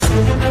Hey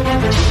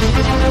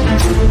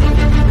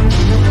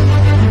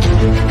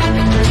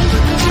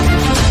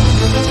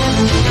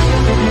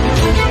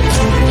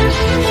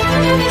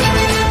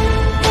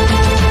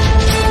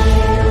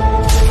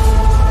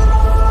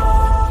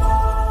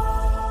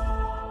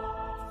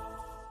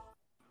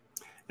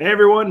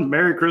everyone,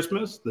 Merry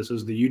Christmas. This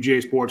is the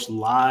UGASports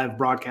live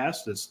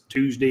broadcast. It's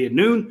Tuesday at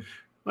noon,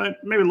 but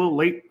maybe a little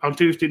late on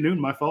Tuesday at noon,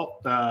 my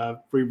fault.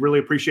 We really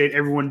appreciate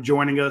everyone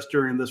joining us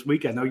during this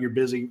week. I know you're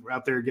busy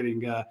out there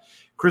getting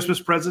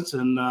Christmas presents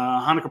and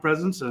Hanukkah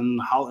presents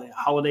and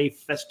holiday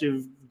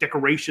festive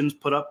decorations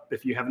put up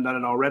if you haven't done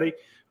it already.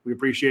 We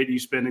appreciate you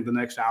spending the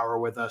next hour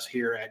with us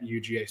here at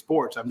UGA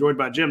Sports. I'm joined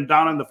by Jim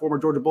Donnan, the former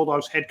Georgia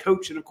Bulldogs head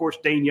coach, and, of course,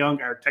 Dayne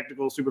Young, our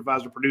technical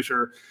supervisor,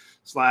 producer,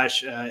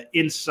 /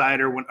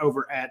 insider, went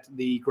over at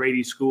the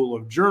Grady School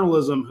of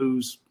Journalism,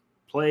 who's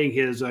playing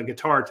his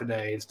guitar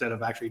today instead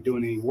of actually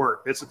doing any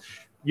work. It's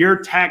your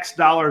tax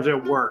dollars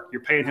at work.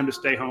 You're paying him to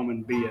stay home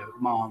and be a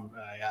mom,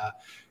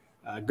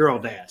 a girl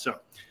dad. So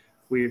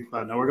we're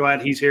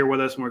glad he's here with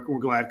us, and we're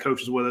glad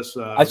Coach is with us.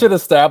 I should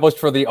establish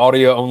for the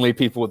audio-only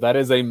people, that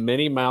is a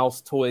Minnie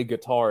Mouse toy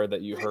guitar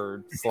that you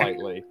heard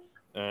slightly.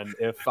 And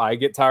if I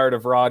get tired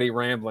of Radi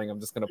rambling, I'm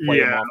just going to play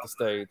him off the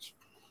stage.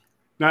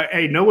 Now,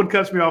 hey, no one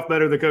cuts me off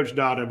better than Coach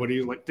Donnan, but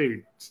he's like,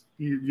 dude,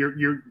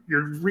 you're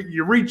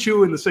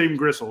re-chewing the same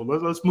gristle.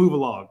 Let's move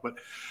along. But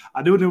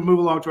I do want to move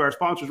along to our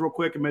sponsors real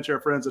quick and mention our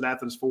friends at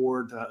Athens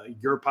Ford,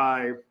 Your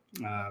Pie,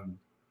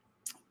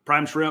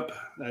 Prime Shrimp,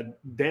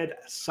 Dead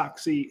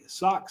Soxy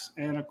Socks,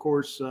 and, of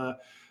course,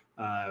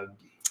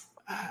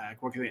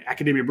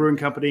 Academia Brewing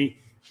Company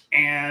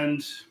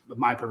and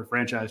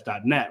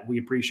MyPerfectFranchise.net. We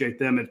appreciate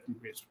them.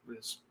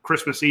 It's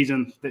Christmas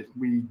season. That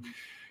we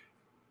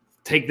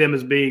take them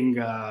as being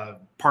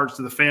parts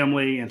of the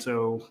family, and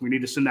so we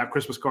need to send out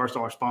Christmas cards to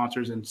our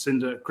sponsors and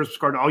send a Christmas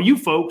card to all you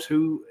folks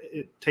who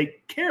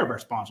take care of our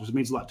sponsors. It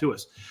means a lot to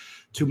us.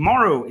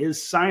 Tomorrow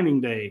is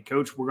signing day,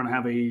 Coach. We're going to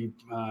have a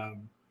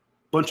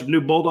bunch of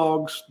new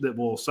Bulldogs that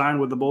will sign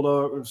with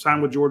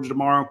Georgia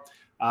tomorrow.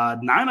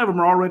 9 of them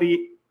are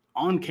already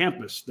on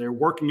campus. They're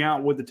working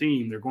out with the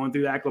team. They're going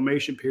through the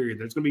acclimation period.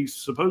 There's going to be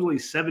supposedly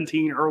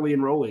 17 early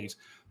enrollees.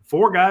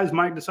 4 guys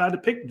might decide to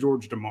pick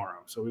Georgia tomorrow.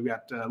 So we've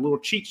got a little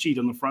cheat sheet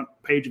on the front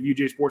page of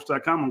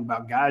UGAsports.com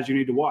about guys you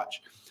need to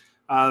watch.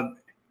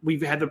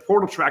 We've had the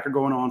portal tracker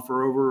going on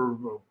for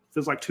over,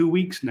 feels like 2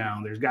 weeks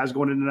now. There's guys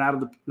going in and out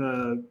of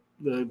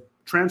the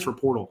transfer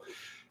portal.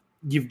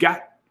 You've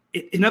got,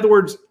 in other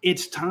words,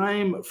 it's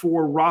time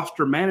for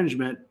roster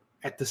management.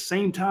 At the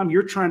same time,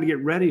 you're trying to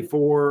get ready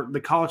for the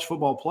college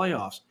football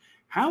playoffs.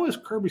 How is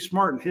Kirby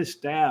Smart and his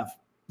staff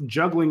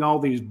juggling all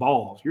these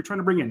balls? You're trying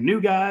to bring in new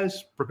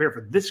guys, prepare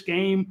for this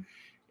game.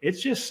 It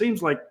just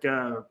seems like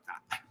the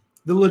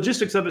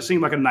logistics of it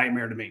seem like a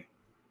nightmare to me.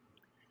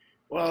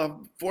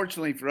 Well,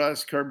 fortunately for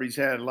us, Kirby's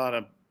had a lot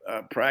of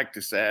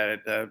practice at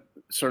it.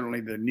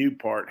 Certainly the new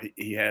part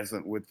he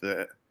hasn't with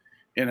the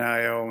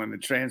NIL and the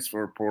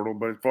transfer portal.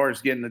 But as far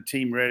as getting the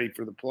team ready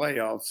for the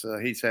playoffs,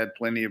 he's had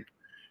plenty of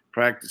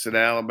practice at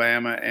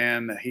Alabama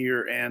and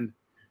here, and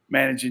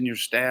managing your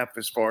staff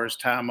as far as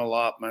time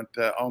allotment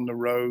on the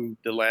road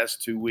the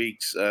last 2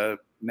 weeks.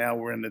 Now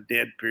we're in the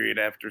dead period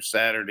after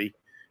Saturday.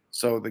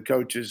 So the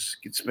coaches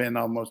can spend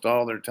almost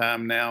all their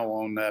time now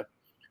on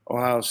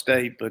Ohio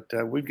State. But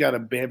we've got a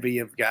bevy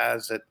of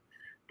guys that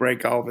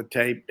break all the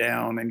tape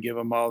down and give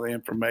them all the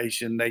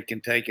information. They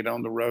can take it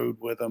on the road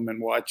with them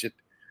and watch it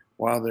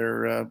while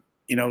they're,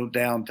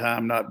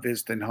 downtime, not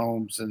visiting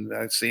homes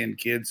and seeing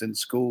kids in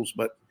schools.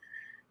 But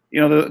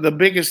the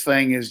biggest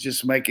thing is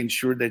just making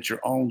sure that your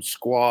own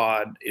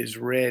squad is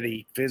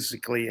ready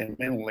physically and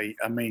mentally.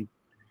 I mean,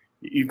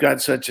 you've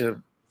got such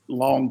a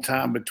long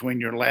time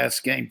between your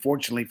last game.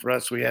 Fortunately for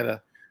us, we had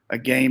a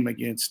game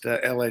against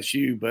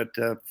LSU, but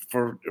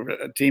for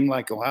a team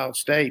like Ohio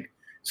State,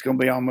 it's going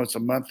to be almost a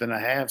month and a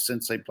half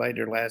since they played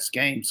their last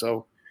game.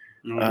 So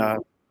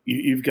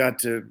you've got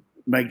to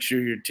make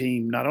sure your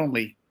team not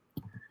only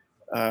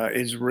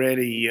is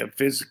ready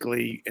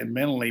physically and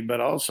mentally, but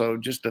also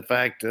just the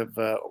fact of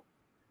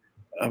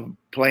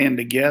playing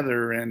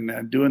together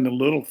and doing the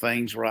little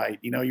things right.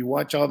 You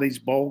watch all these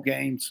bowl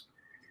games,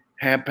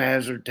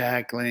 haphazard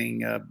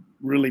tackling,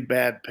 really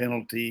bad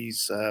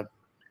penalties,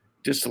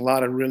 just a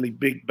lot of really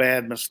big,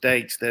 bad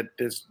mistakes that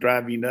just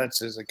drive you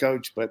nuts as a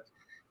coach. But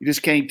you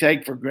just can't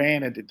take for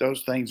granted that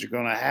those things are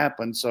going to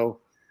happen. So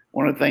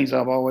one of the things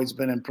I've always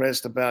been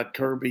impressed about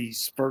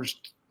Kirby's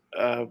first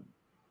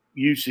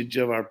usage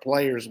of our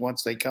players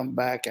once they come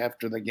back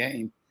after the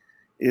game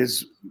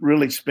is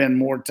really spend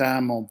more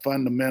time on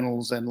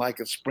fundamentals and like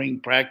a spring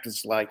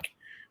practice, like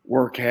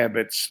work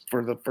habits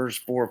for the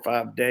first 4 or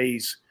 5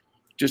 days,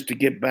 just to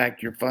get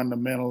back your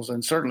fundamentals.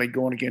 And certainly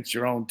going against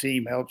your own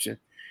team helps you.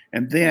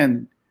 And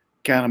then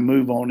kind of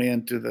move on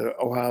into the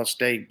Ohio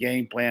State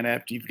game plan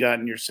after you've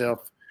gotten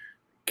yourself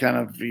kind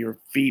of your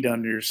feet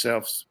under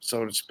yourself,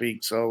 so to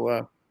speak.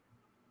 So,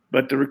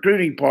 but the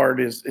recruiting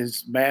part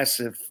is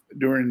massive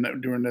during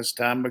this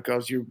time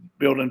because you're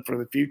building for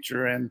the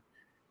future. And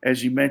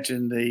as you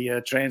mentioned,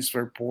 the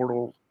transfer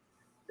portal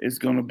is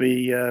going to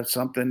be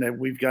something that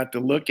we've got to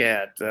look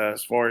at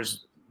as far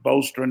as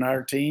bolstering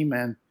our team.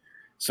 And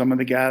some of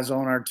the guys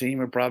on our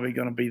team are probably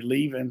going to be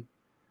leaving.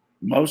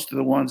 Most of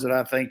the ones that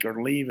I think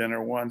are leaving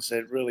are ones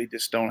that really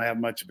just don't have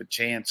much of a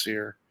chance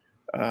here.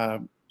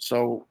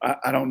 So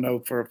I don't know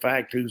for a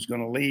fact who's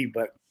going to leave,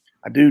 but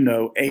I do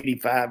know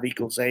 85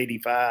 equals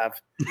 85.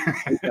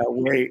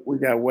 we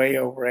got way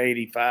over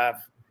 85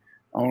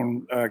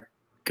 on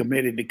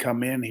committed to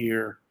come in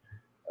here.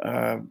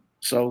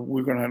 So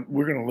we're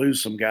gonna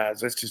lose some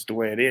guys. That's just the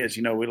way it is.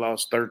 You know, we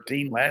lost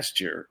 13 last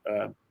year.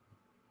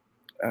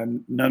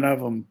 And none of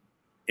them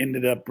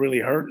ended up really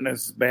hurting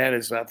as bad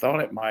as I thought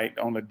it might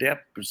on the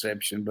depth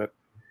perception. But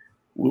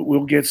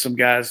we'll get some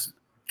guys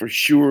for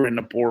sure in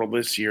the portal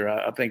this year.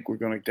 I think we're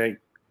going to take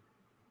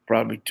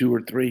probably 2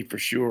 or 3 for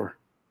sure.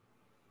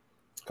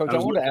 Coach, I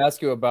wanted to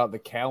ask you about the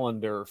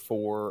calendar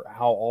for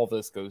how all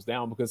this goes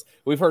down, because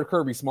we've heard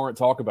Kirby Smart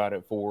talk about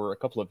it for a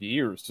couple of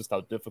years, just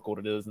how difficult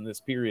it is in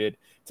this period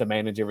to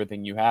manage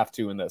everything you have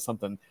to, and that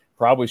something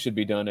probably should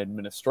be done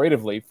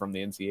administratively from the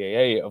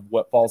NCAA of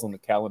what falls on the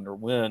calendar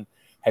when.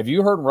 Have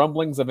you heard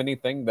rumblings of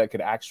anything that could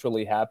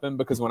actually happen?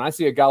 Because when I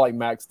see a guy like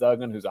Max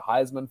Duggan, who's a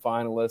Heisman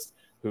finalist,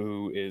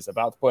 who is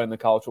about to play in the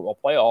college football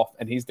playoff,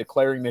 and he's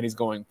declaring that he's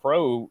going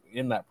pro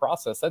in that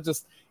process,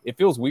 it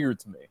feels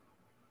weird to me.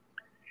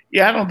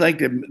 Yeah, I don't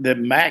think that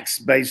Max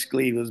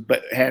basically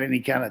had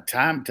any kind of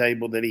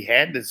timetable that he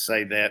had to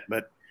say that,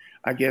 but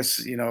I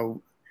guess, you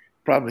know,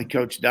 probably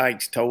Coach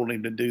Dykes told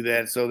him to do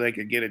that so they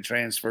could get a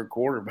transfer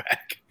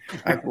quarterback.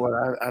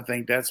 I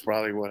think that's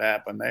probably what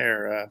happened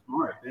there.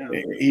 Right, yeah.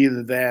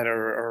 Either that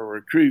or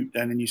recruit.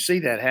 And then you see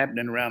that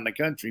happening around the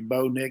country.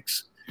 Bo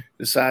Nix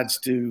decides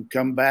to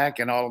come back,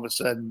 and all of a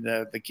sudden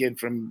the kid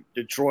from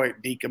Detroit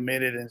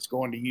decommitted and is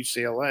going to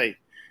UCLA.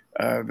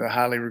 The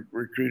highly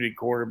recruited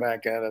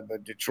quarterback out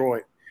of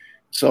Detroit.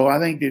 So I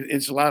think that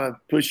it's a lot of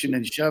pushing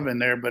and shoving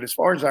there. But as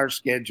far as our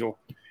schedule,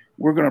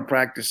 we're going to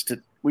practice.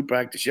 We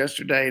practice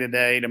yesterday,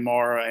 today,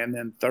 tomorrow, and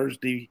then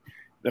Thursday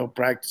they'll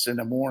practice in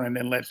the morning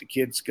and let the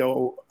kids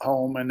go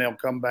home, and they'll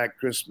come back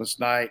Christmas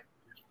night,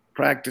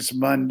 practice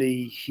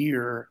Monday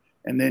here,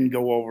 and then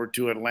go over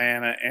to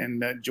Atlanta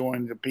and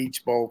join the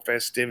Peach Bowl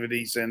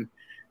festivities and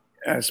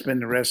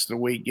spend the rest of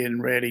the week getting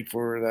ready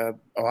for the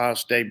Ohio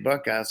State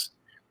Buckeyes.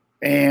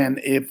 And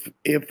if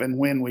and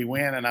when we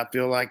win, and I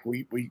feel like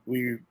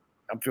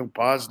I feel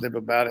positive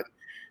about it,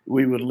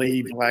 we would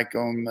leave like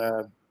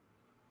on,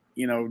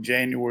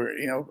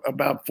 January,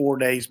 about 4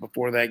 days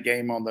before that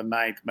game on the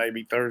 9th,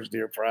 maybe Thursday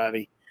or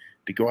Friday,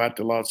 to go out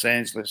to Los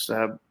Angeles.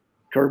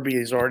 Kirby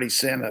has already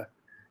sent a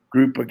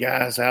group of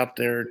guys out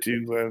there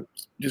to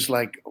just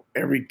like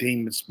every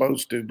team is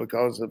supposed to,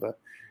 because of the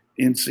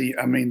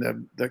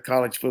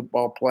college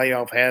football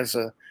playoff has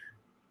a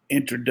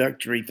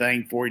introductory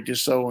thing for you,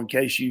 just so in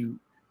case you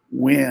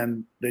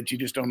win that you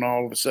just don't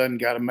all of a sudden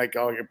got to make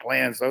all your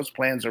plans. Those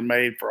plans are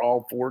made for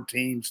all 4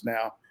 teams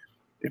now.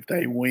 If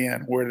they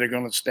win, where they're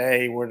going to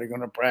stay, where they're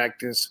going to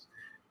practice,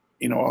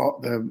 all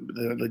the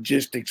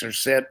logistics are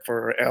set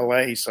for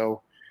LA.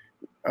 So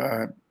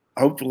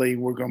hopefully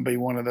we're going to be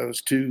one of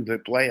those 2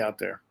 that play out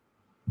there.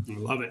 I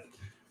love it.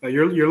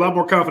 You're a lot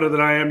more confident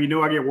than I am.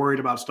 I get worried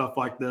about stuff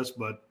like this,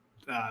 but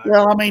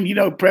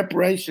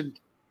preparation.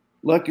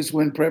 Luck is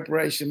when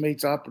preparation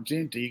meets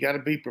opportunity. You got to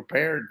be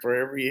prepared for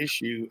every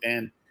issue.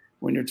 And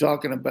when you're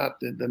talking about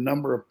the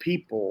number of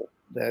people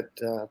that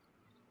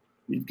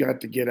you've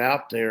got to get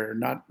out there,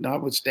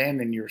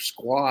 notwithstanding your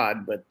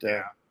squad, but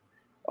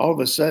all of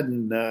a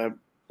sudden the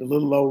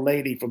little old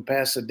lady from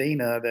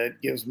Pasadena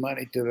that gives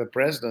money to the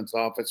president's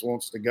office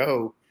wants to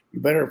go, you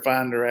better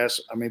find her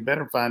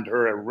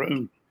a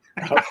room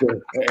out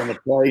there and a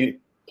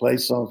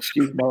place on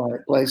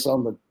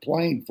the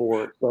plane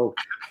for it. So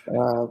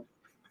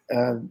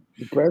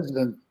the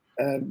president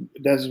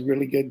does a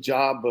really good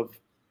job of,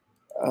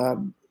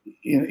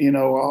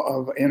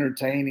 of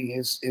entertaining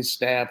his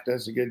staff.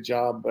 Does a good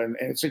job, and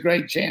it's a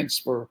great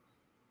chance to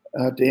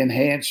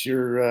enhance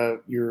your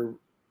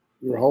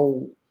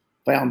whole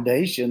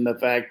foundation. The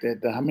fact that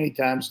how many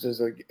times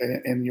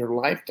in your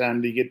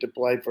lifetime do you get to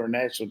play for a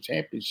national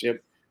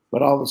championship,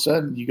 but all of a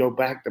sudden you go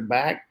back to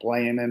back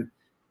playing, and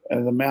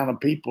the amount of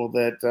people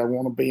that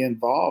want to be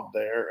involved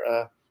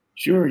there.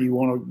 Sure, you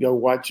want to go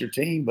watch your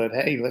team, but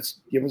hey, let's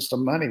give us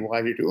some money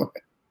while you're doing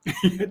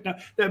it.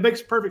 That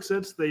makes perfect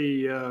sense.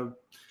 The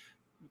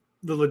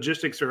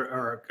logistics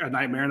are a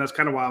nightmare, and that's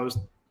kind of why I was,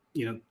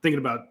 thinking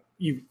about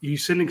you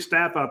sending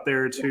staff out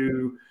there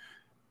to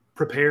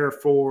prepare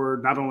for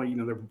not only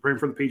they're preparing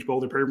for the Peach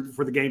Bowl, they're preparing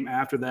for the game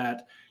after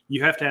that.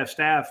 You have to have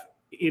staff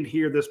in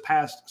here this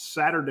past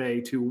Saturday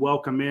to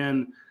welcome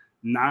in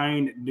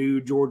 9 new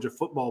Georgia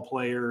football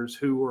players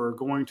who are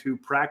going to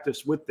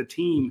practice with the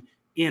team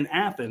in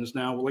Athens.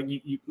 Now, like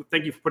you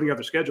thank you for putting out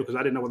the schedule, because I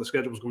didn't know what the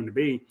schedule was going to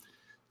be.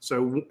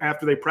 So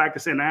after they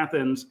practice in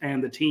Athens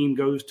and the team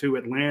goes to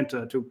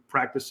Atlanta to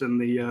practice in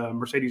the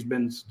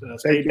Mercedes-Benz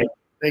Stadium.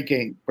 They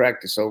can't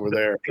practice over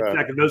there.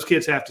 Exactly. Those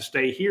kids have to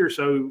stay here.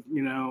 So,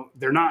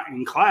 they're not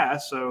in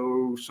class.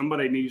 So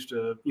somebody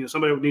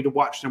would need to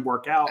watch them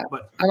work out.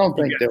 But I don't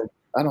think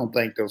I don't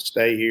think they'll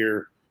stay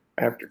here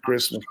after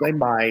Christmas. They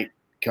might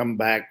come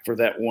back for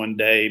that one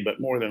day, but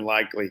more than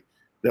likely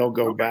they'll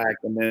go back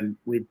and then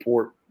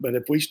report. But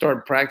if we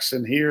start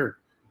practicing here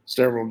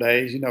several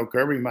days,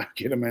 Kirby might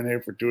get them in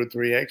here for 2 or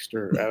 3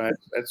 extra.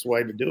 That's the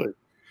way to do it.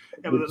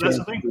 Yeah, but that's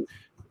the thing.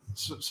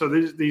 So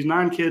these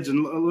 9 kids,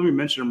 and let me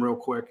mention them real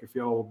quick if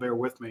y'all will bear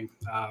with me.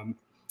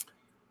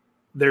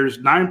 There's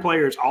 9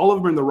 players. All of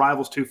them are in the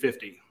Rivals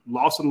 250.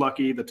 Lawson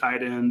Lucky, the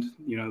tight end,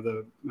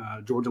 the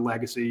Georgia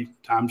Legacy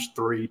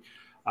 ×3.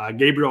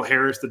 Gabriel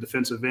Harris, the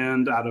defensive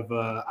end out of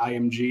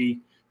IMG.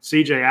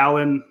 CJ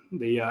Allen,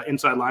 the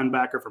inside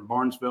linebacker from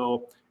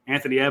Barnesville.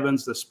 Anthony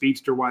Evans, the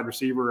speedster wide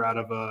receiver out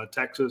of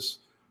Texas.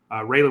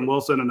 Raylan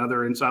Wilson,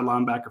 another inside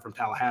linebacker from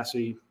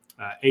Tallahassee.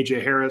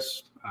 AJ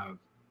Harris,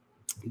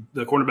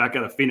 the cornerback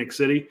out of Phoenix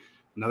City,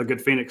 another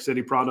good Phoenix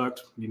City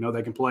product.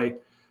 They can play.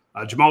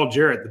 Jamal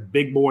Jarrett, the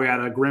big boy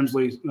out of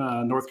Grimsley,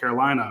 North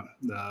Carolina,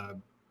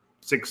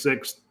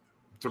 6'6",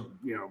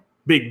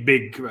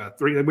 big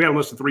 3. We have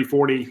listed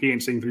 340. He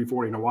ain't seen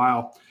 340 in a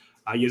while.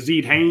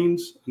 Yazid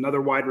Haynes,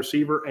 another wide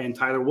receiver, and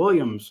Tyler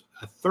Williams,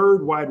 a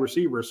third wide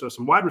receiver. So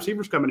some wide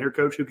receivers coming here,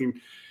 Coach, who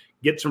can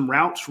get some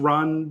routes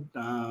run.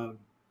 Of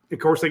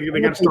course, they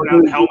got to start out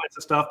in helmets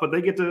and stuff, but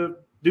they get to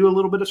do a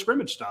little bit of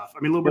scrimmage stuff.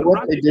 A little bit.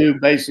 What they do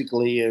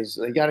basically is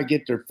they got to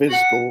get their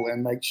physical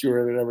and make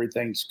sure that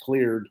everything's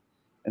cleared,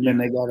 and then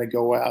they got to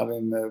go out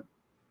in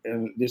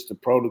just the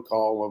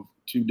protocol of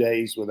 2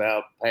 days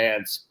without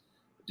pads.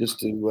 That's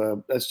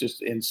just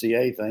the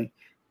NCAA thing.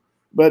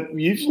 But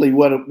usually,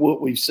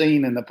 what we've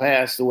seen in the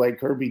past, the way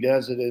Kirby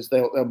does it is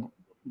they'll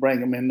bring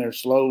them in there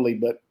slowly,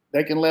 but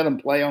they can let them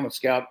play on a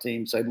scout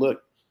team. Say,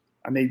 look,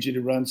 I need you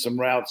to run some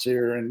routes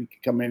here and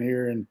come in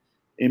here and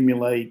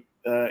emulate.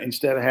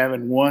 Instead of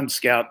having one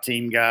scout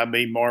team guy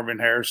be Marvin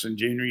Harrison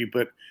Jr., you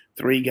put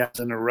 3 guys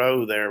in a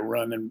row there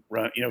running,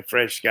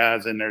 fresh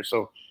guys in there.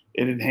 So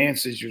it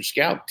enhances your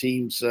scout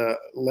team's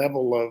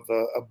level of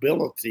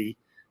ability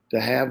to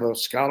have a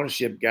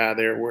scholarship guy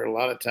there, where a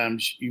lot of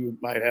times you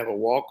might have a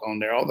walk-on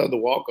there, although the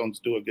walk-ons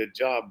do a good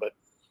job. But,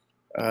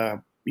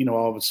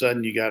 all of a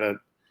sudden you got a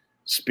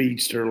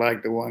speedster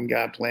like the one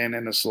guy playing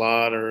in the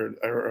slot or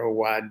a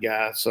wide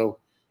guy. So,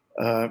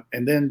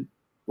 and then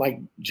like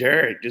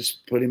Jarrett,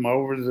 just put him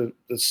over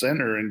the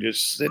center and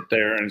just sit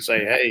there and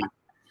say, hey.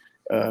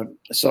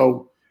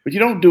 But you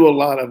don't do a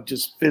lot of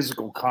just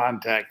physical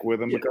contact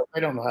with them because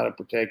they don't know how to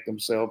protect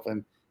themselves.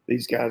 And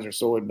these guys are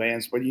so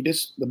advanced. But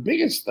the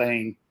biggest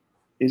thing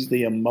is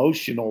the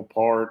emotional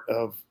part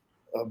of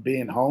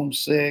being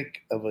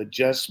homesick, of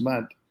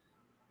adjustment,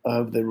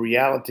 of the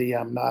reality.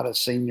 I'm not a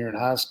senior in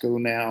high school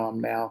now.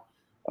 I'm now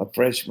a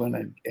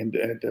freshman and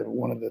at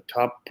one of the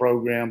top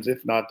programs,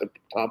 if not the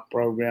top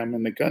program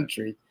in the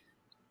country.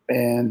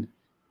 And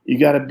you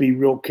got to be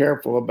real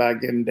careful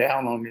about getting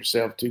down on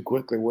yourself too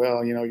quickly.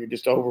 Well, you're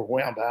just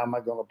overwhelmed. How am I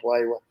going to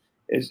play? Well,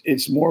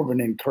 it's more of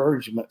an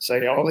encouragement.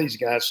 Say, all these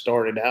guys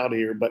started out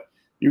here, but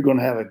you're going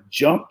to have a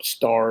jump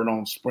start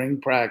on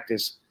spring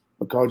practice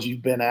because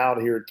you've been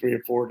out here 3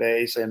 or 4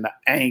 days and the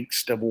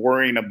angst of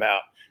worrying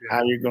about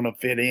how you're going to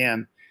fit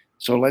in.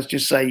 So let's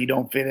just say you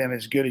don't fit in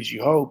as good as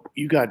you hope.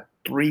 You got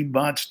 3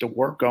 months to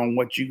work on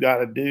what you got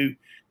to do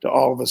to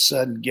all of a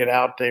sudden get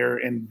out there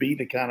and be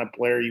the kind of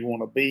player you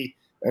want to be,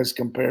 as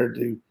compared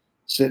to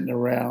sitting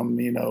around,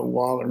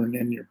 wallowing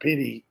in your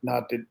pity.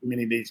 Not that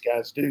many of these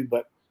guys do,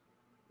 but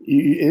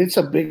it's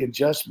a big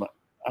adjustment.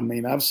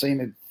 I've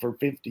seen it for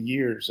 50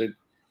 years.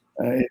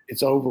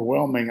 It's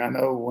overwhelming. I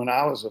know when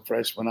I was a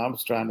freshman, I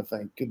was trying to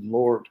think, good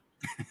Lord,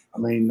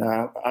 how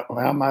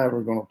am I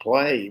ever going to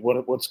play?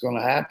 What's going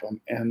to happen?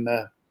 And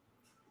I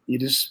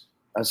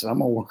said, I'm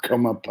going to work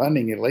on my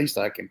punting. At least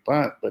I can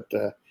punt. But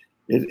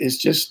it's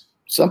just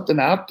something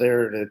out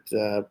there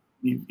that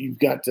you've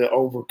got to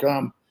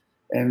overcome.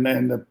 And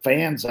the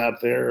fans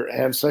out there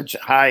have such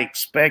a high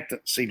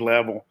expectancy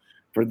level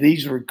for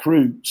these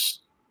recruits.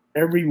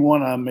 Every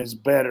one of them is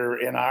better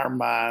in our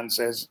minds,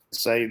 as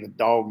say the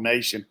Dog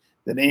Nation,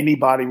 than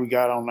anybody we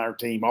got on our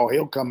team. Oh,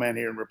 he'll come in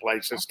here and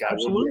replace this guy.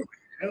 Absolutely.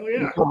 Hell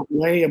yeah.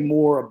 Way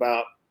more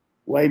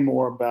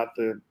about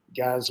the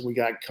guys we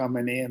got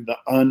coming in, the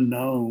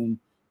unknown,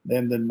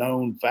 than the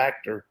known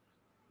factor.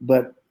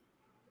 But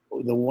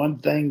the one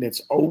thing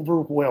that's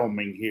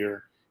overwhelming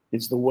here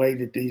is the way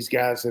that these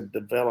guys have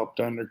developed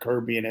under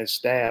Kirby and his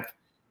staff,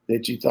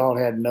 that you thought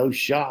had no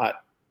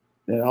shot.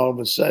 Then all of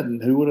a sudden,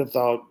 who would have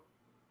thought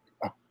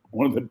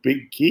one of the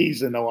big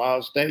keys in the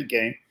Ohio State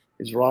game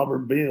is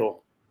Robert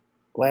Beal.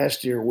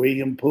 Last year,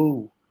 William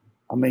Poole.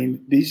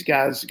 These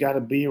guys got to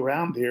be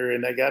around here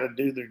and they got to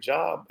do their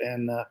job.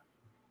 And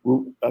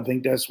I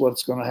think that's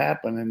what's going to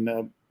happen. And,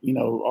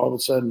 all of a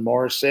sudden,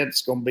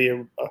 Morrissette's going to be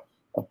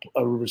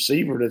a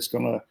receiver that's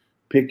going to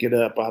pick it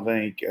up, I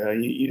think.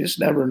 You just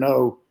never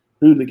know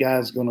who the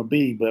guy's going to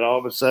be, but all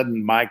of a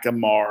sudden, Micah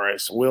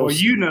Morris,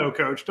 Wilson. Well,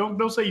 Coach,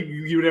 don't say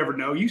you never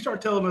know. You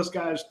start telling us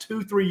guys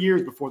 2-3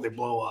 years before they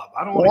blow up.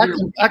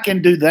 I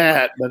can do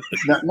that, but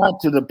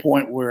not to the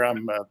point where I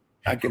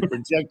can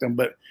project them.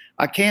 But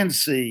I can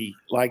see,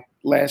 like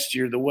last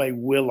year, the way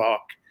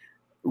Willock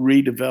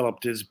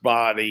redeveloped his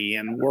body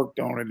and worked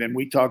on it. And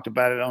we talked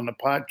about it on the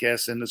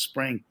podcast in the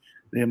spring,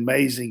 the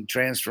amazing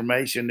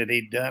transformation that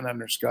he'd done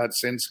under Scott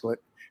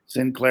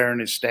Sinclair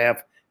and his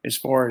staff as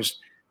far as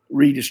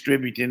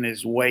redistributing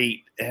his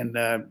weight. And,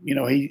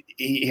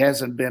 he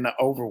hasn't been an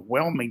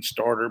overwhelming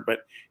starter, but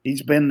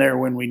he's been there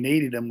when we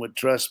needed him, with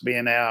Truss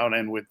being out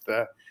and with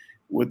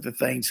the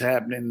things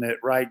happening at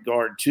right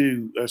guard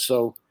too.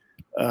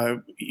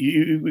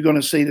 We're going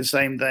to see the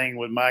same thing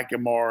with Micah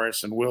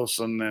Morris and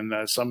Wilson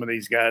and some of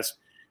these guys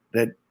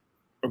that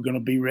are going to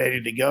be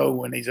ready to go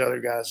when these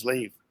other guys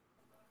leave.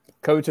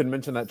 Coach had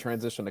mentioned that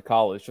transition to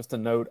college. Just a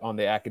note on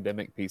the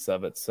academic piece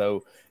of it.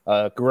 So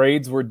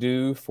grades were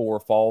due for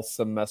fall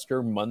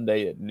semester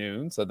Monday at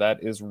noon. So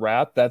that is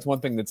wrapped. That's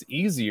one thing that's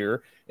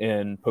easier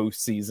in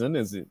postseason,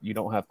 is that you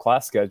don't have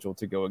class schedule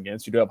to go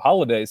against. You do have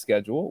holiday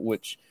schedule,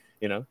 which,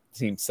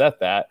 teams set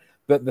that.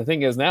 But the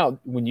thing is, now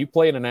when you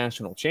play in a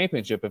national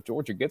championship, if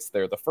Georgia gets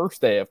there, the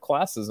first day of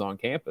classes on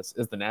campus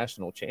is the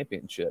national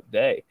championship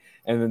day.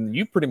 And then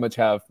you pretty much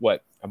have,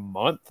 a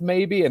month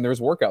maybe, and there's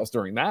workouts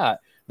during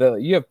that.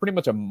 You have pretty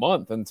much a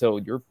month until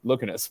you're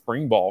looking at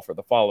spring ball for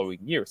the following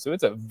year. So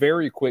it's a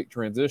very quick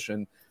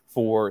transition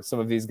for some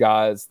of these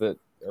guys that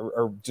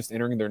are just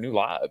entering their new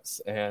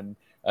lives. And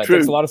it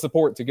takes a lot of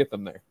support to get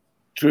them there.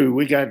 True.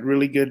 We got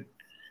really good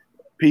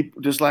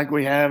people, just like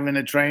we have in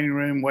the training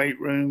room, weight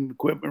room,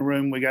 equipment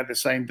room. We got the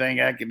same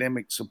thing.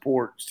 Academic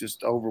support. It's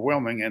just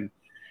overwhelming.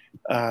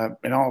 And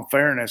in all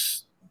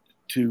fairness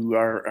to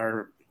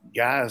our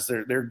guys,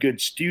 they're good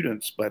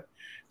students, but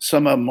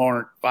some of them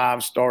aren't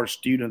 5-star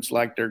students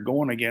like they're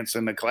going against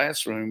in the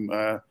classroom.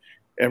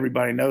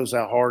 Everybody knows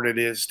how hard it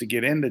is to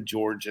get into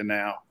Georgia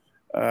now.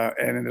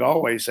 And it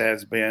always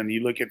has been.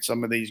 You look at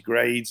some of these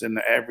grades and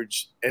the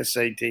average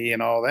SAT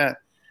and all that,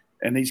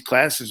 and these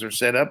classes are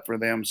set up for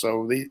them.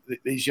 So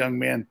these young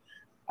men,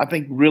 I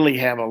think, really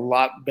have a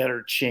lot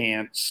better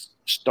chance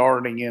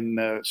starting in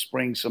the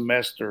spring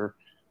semester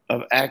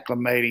of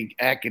acclimating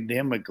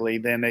academically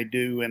than they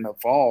do in the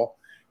fall,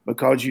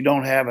 because you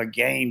don't have a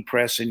game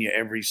pressing you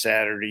every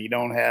Saturday. You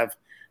don't have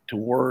to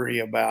worry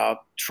about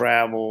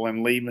travel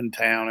and leaving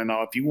town and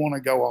all. If you want to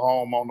go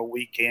home on the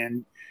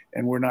weekend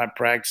and we're not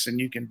practicing,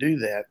 you can do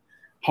that.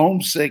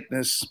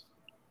 Homesickness,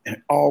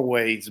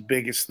 always the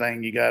biggest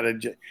thing. You got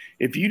to,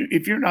 if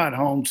you're not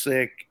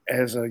homesick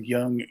as a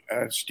young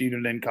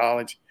student in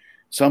college,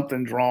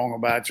 something's wrong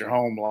about your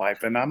home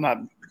life. And I'm not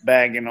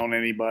bagging on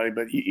anybody,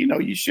 but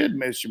you should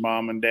miss your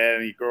mom and dad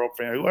and your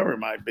girlfriend, whoever it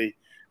might be.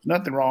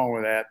 Nothing wrong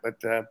with that,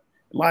 but a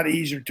lot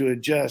easier to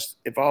adjust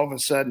if all of a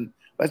sudden,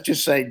 let's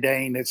just say,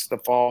 Dayne, it's the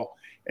fall,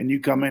 and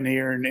you come in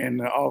here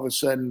and all of a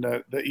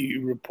sudden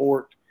you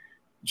report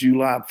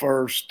July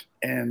 1st,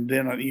 and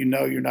then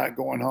you're not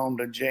going home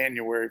to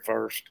January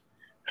 1st.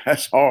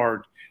 That's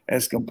hard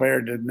as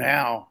compared to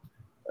now.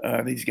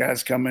 These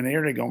guys come in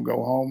here, they're going to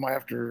go home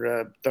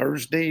after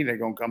Thursday. They're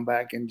going to come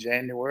back in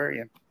January,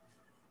 and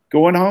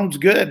going home's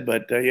good.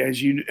 But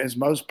as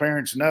most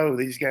parents know,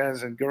 these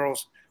guys and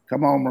girls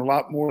come home a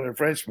lot more their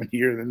freshman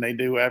year than they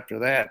do after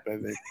that.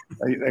 But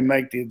they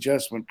make the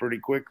adjustment pretty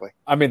quickly.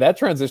 I mean, that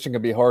transition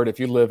can be hard if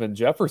you live in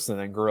Jefferson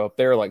and grew up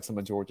there like some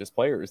of Georgia's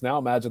players. Now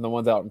imagine the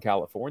ones out in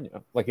California.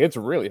 It's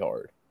really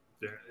hard.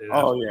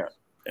 Yeah,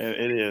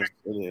 it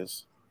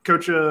is.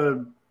 Coach,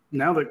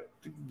 now that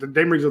the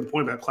Dayne brings up the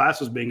point about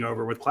classes being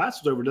over, with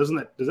classes over, does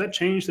that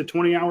change the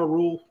 20-hour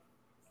rule?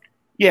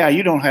 Yeah,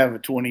 you don't have a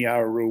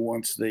 20-hour rule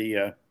once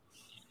the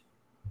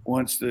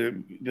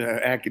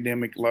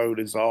academic load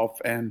is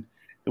off. And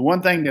the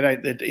one thing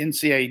that the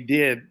NCAA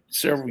did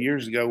several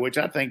years ago, which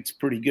I think is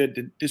pretty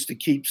good, just to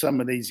keep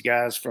some of these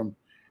guys from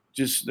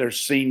just their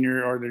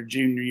senior or their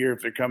junior year,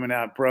 if they're coming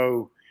out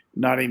pro,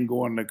 not even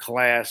going to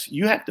class,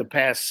 you have to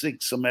pass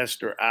 6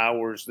 semester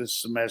hours this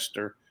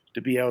semester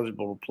to be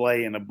eligible to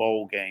play in a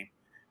bowl game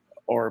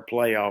or a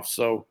playoff.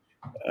 So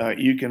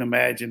you can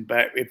imagine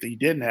back if he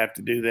didn't have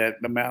to do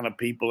that, the amount of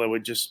people that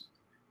would just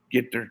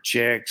get their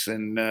checks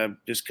and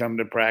just come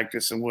to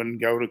practice and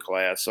wouldn't go to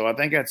class. So I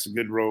think that's a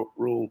good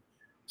rule,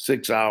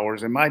 6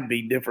 hours. It might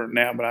be different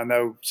now, but I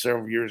know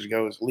several years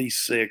ago it was at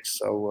least 6.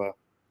 So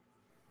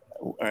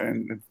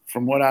and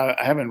from what I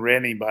haven't read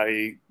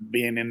anybody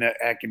being in that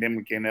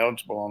academic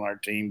ineligible on our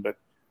team, but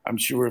I'm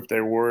sure if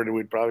there were,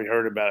 we'd probably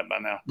heard about it by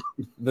now.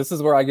 This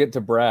is where I get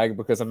to brag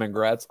because I'm in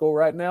grad school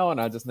right now, and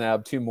I just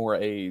nabbed 2 more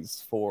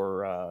A's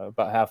for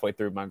about halfway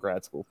through my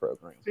grad school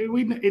program.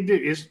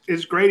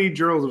 It's Grady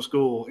journalism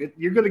school.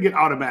 You're going to get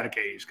automatic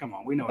A's. Come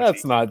on, we know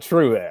that's not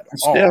true at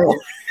all.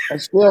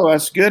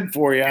 That's good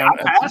for you.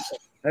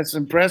 That's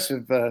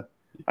impressive.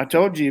 I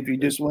told you if you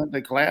just went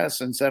to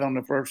class and sat on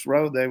the first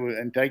row, they would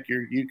and take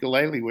your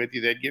ukulele with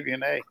you, they'd give you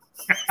an A.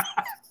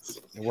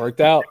 It worked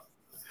out.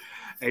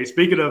 Hey,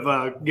 speaking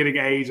of getting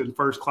A's in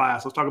first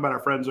class, let's talk about our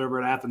friends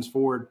over at Athens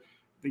Ford.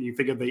 You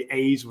think of the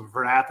A's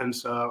for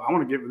Athens. I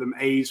want to give them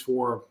A's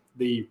for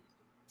the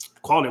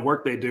quality of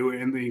work they do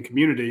in the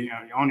community.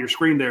 On your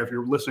screen there, if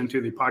you're listening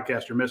to the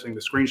podcast, you're missing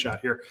the screenshot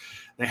here.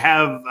 They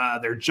have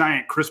their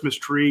giant Christmas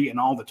tree and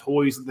all the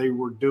toys that they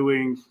were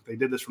doing. They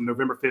did this from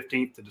November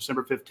 15th to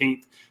December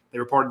 15th. They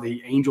were part of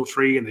the Angel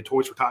Tree and the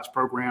Toys for Tots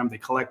program. They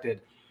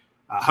collected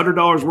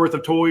 $100 worth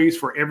of toys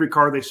for every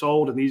car they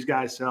sold, and these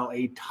guys sell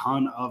a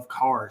ton of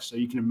cars. So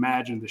you can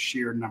imagine the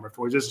sheer number of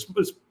toys.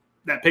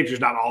 That picture's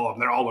not all of them.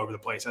 They're all over the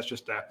place. That's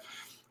just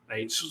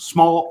a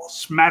small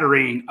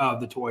smattering of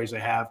the toys they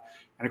have.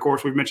 And, of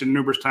course, we've mentioned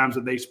numerous times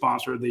that they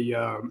sponsor the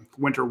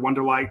Winter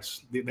Wonder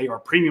Lights. They are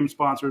premium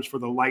sponsors for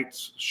the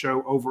lights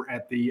show over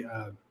at the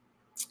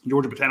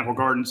Georgia Botanical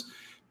Gardens.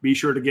 Be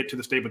sure to get to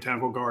the State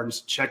Botanical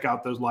Gardens, check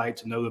out those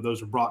lights, and know that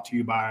those are brought to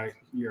you by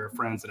your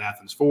friends at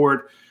Athens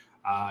Ford.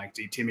 I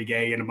see Timmy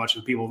Gay and a bunch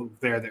of people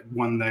there that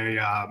won the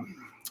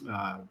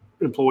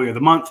Employee of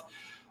the Month.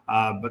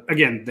 But,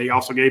 again, they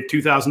also gave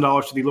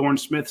 $2,000 to the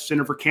Lawrence Smith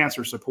Center for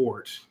Cancer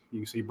Support. You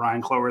can see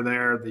Brian Clower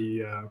there,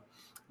 the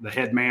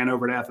head man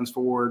over at Athens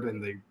Ford,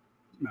 and the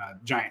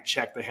giant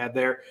check they had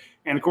there.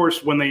 And, of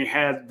course, when they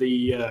had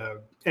the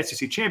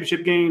SEC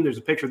championship game, there's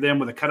a picture of them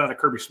with a cutout of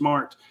Kirby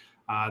Smart.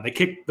 They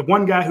kicked the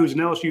one guy who's an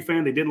LSU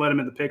fan. They didn't let him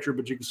in the picture,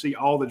 but you can see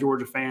all the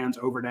Georgia fans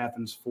over at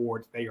Athens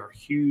Ford. They are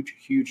huge,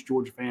 huge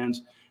Georgia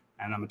fans.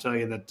 And I'm going to tell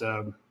you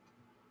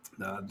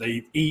that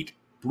they eat,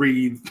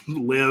 breathe,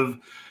 live,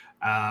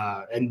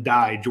 and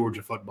die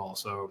Georgia football.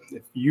 So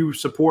if you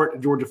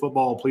support Georgia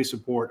football, please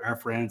support our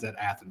friends at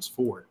Athens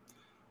Ford.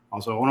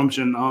 Also, I want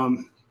to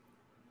mention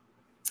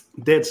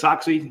Dead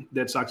Soxy.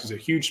 Dead Soxy is a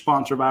huge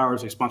sponsor of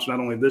ours. They sponsor not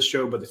only this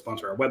show, but they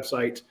sponsor our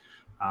website.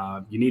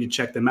 You need to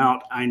check them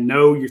out. I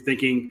know you're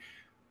thinking,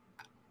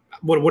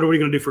 what are we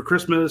going to do for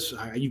Christmas?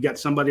 You've got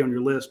somebody on your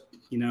list,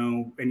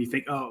 and you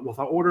think, oh, well, if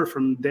I order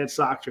from Dead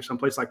Socks or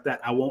someplace like that,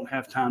 I won't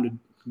have time to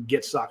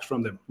get socks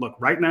from them. Look,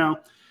 right now,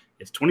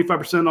 it's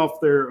 25% off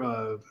their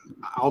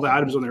all the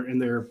items in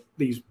their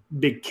these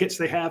big kits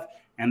they have,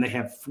 and they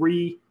have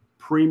free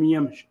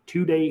premium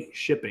 2-day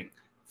shipping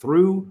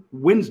through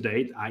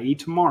Wednesday, i.e.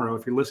 tomorrow.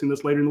 If you're listening to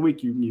this later in the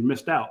week, you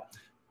missed out.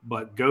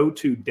 But go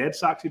to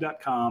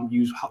deadsoxy.com,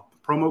 use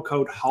promo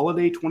code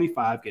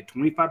HOLIDAY25, get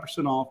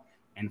 25% off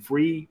and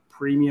free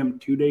premium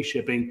 2-day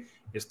shipping.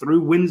 It's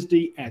through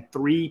Wednesday at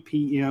 3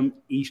 p.m.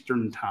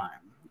 Eastern time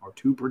or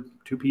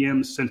 2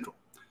 p.m. Central.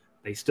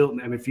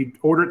 And if you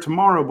order it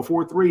tomorrow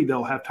before 3,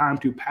 they'll have time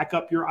to pack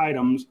up your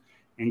items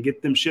and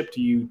get them shipped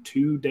to you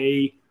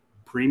 2-day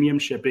premium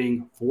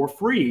shipping for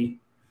free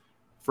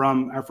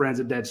from our friends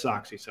at Dead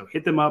Soxy. So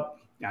hit them up.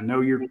 I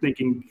know you're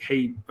thinking,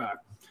 hey,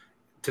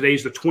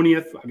 today's the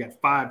 20th. I've got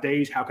 5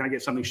 days. How can I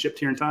get something shipped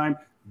here in time?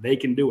 They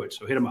can do it.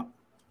 So hit them up.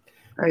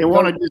 Hey, I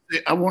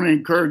want to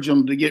encourage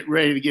them to get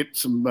ready to get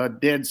some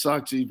Dead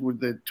Soxies with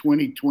the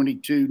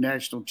 2022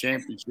 National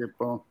Championship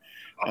on.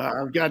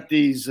 I've got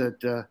these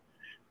that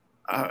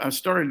I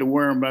started to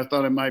wear them, but I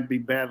thought it might be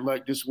bad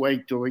luck. Just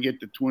wait till we get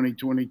to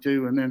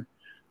 2022. And then,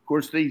 of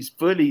course, these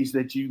footies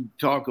that you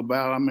talk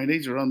about, I mean,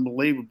 these are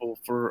unbelievable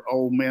for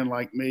old men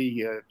like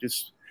me.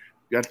 Just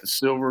got the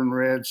silver and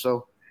red.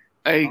 So,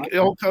 hey,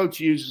 old coach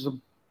uses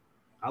them.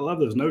 I love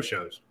those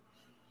no-shows.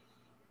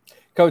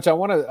 Coach, I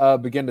want to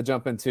begin to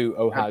jump into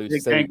Ohio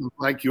State.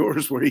 Like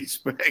yours would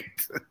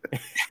expect.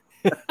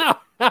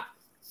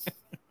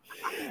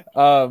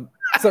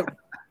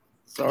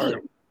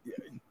 Sorry.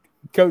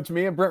 Coach,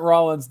 me and Brent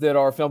Rollins did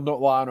our Film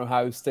Don't Lie on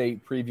Ohio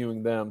State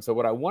previewing them. So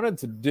what I wanted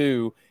to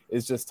do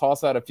is just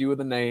toss out a few of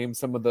the names,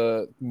 some of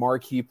the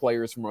marquee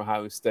players from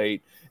Ohio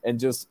State. And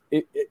just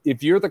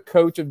if you're the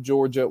coach of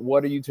Georgia,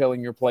 what are you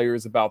telling your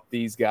players about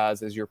these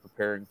guys as you're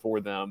preparing for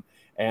them?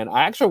 And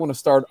I actually want to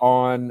start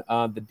on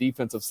the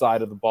defensive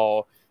side of the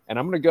ball. And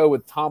I'm going to go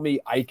with Tommy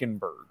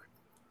Eichenberg.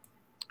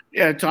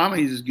 Yeah,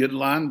 Tommy's a good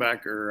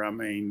linebacker. I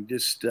mean,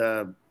 just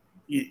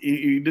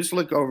you just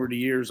look over the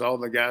years, all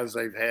the guys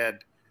they've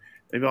had.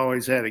 They've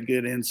always had a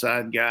good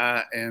inside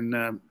guy.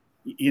 And,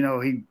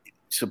 he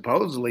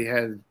supposedly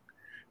had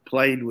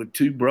played with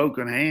 2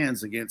 broken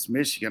hands against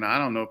Michigan. I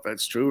don't know if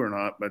that's true or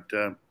not, but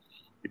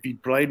if he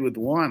played with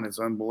one, it's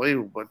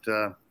unbelievable.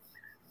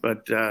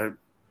 But that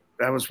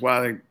was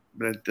why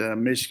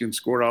Michigan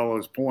scored all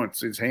those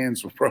points. His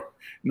hands were broken.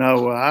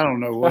 No, I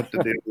don't know what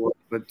the deal was.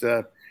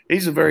 But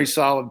he's a very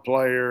solid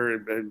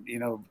player,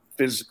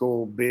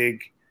 physical,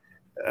 big,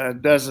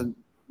 doesn't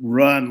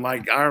run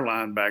like our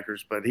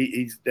linebackers, but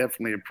he's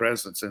definitely a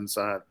presence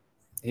inside.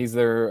 He's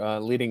their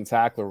leading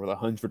tackler with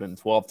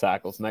 112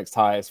 tackles. Next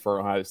highest for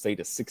Ohio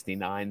State is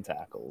 69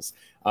 tackles.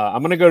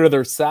 I'm going to go to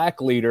their sack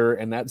leader,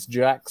 and that's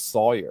Jack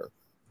Sawyer.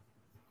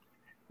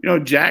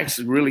 Jack's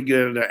a really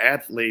good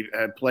athlete.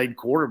 Played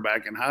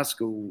quarterback in high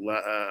school,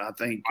 I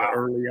think,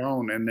 early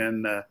on, and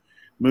then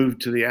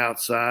moved to the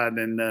outside.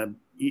 And,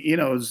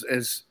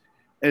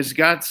 has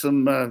got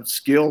some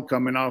skill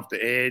coming off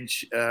the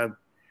edge.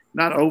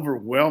 Not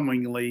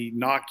overwhelmingly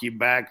knock you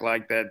back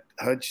like that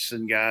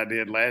Hutchinson guy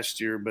did last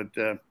year, but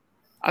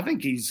I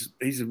think he's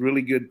a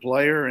really good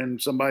player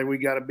and somebody we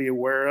got to be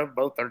aware of.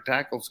 Both our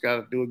tackles got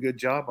to do a good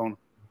job on him.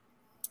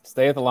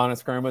 Stay at the line of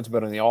scrimmage,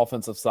 but on the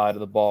offensive side of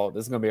the ball,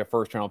 this is going to be a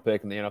first-round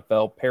pick in the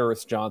NFL.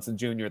 Paris Johnson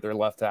Jr., their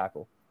left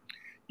tackle.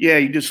 Yeah,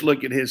 you just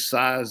look at his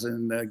size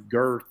and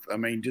girth. I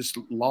mean, just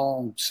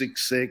long,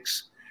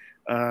 6'6".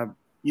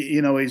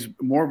 He's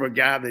more of a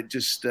guy that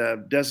just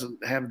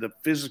doesn't have the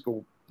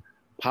physical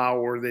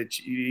power that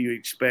you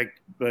expect,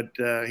 but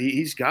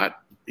he's a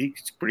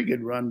pretty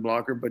good run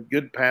blocker, but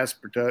good pass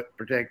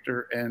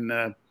protector,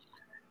 and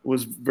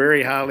was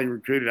very highly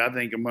recruited. I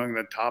think among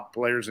the top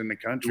players in the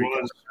country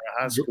in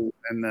high school,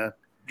 and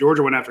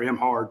Georgia went after him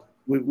hard.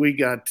 We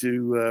got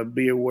to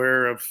be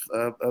aware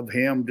of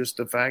him. Just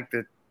the fact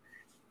that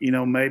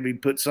maybe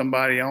put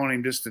somebody on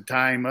him just to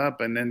tie him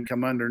up and then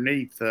come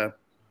underneath.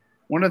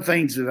 One of the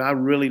things that I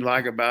really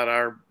like about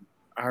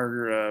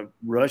our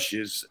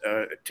rushes,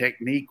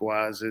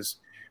 technique-wise, is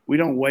we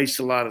don't waste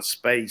a lot of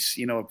space.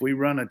 If we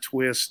run a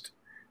twist,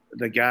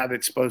 the guy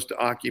that's supposed to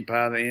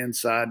occupy the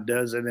inside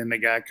does it, and the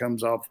guy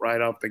comes right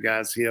off the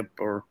guy's hip,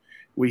 or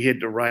we hit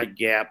the right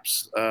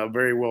gaps.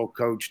 Very well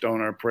coached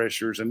on our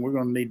pressures, and we're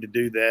going to need to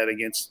do that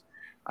against,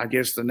 I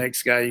guess, the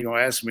next guy you're going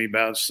to ask me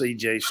about,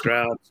 C.J.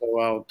 Stroud.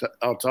 So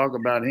I'll talk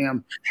about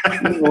him.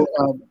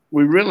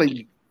 We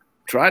really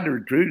tried to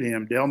recruit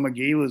him. Dell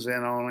McGee was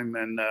in on him,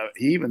 and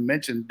he even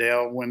mentioned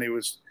Dell when he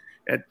was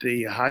at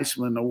the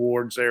Heisman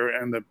Awards there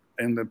and the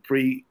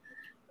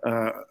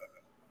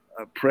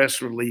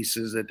press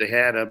releases that they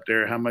had up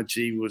there, how much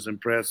he was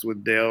impressed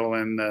with Dell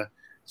and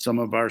some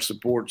of our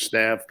support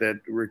staff that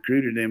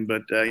recruited him,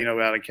 but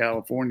out of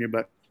California.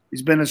 But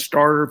he's been a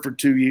starter for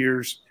 2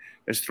 years,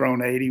 has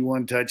thrown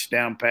 81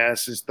 touchdown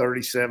passes,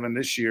 37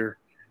 this year.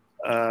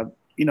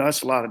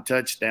 That's a lot of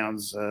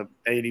touchdowns,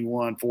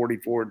 81,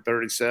 44,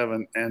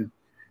 37. And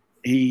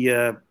he's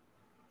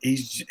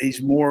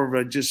more of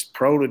a just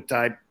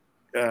prototype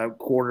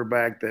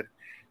quarterback that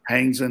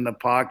hangs in the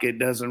pocket,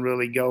 doesn't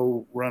really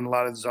go run a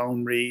lot of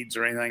zone reads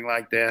or anything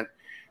like that.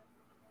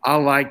 I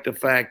like the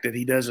fact that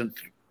he doesn't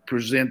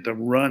present the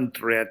run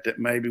threat that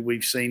maybe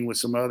we've seen with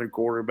some other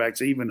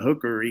quarterbacks. Even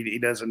Hooker, he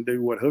doesn't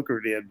do what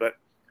Hooker did, but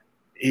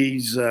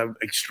he's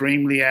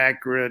extremely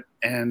accurate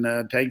and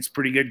takes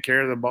pretty good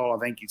care of the ball.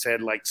 I think he's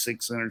had like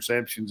 6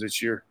 interceptions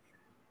this year.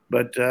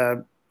 But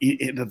the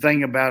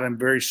thing about him,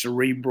 very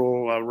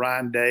cerebral.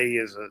 Ryan Day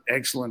is an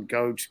excellent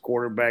coach,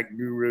 quarterback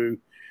guru.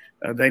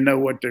 They know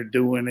what they're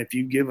doing. If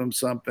you give them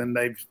something,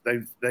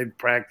 they've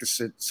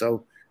practiced it.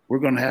 So we're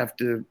going to have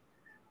to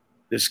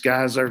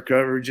disguise our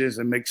coverages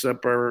and mix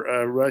up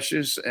our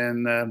rushes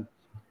and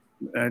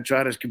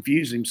try to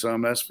confuse him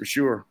some. That's for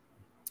sure.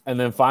 And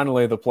then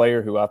finally, the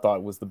player who I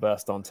thought was the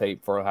best on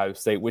tape for Ohio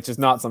State, which is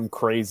not some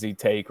crazy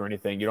take or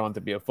anything. You don't have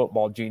to be a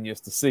football genius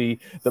to see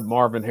that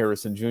Marvin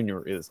Harrison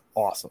Jr. is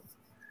awesome.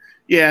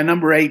 Yeah,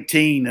 number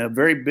 18, a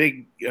very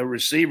big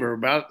receiver,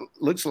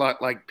 looks a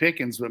lot like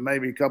Pickens, but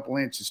maybe a couple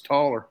inches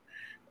taller.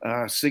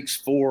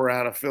 6'4"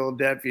 out of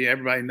Philadelphia.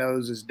 Everybody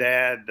knows his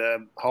dad,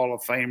 Hall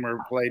of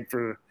Famer, played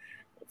for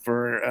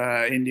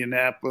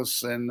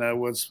Indianapolis and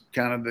was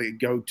kind of the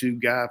go-to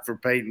guy for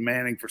Peyton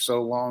Manning for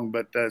so long.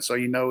 But so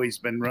he's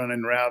been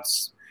running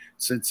routes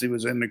since he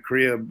was in the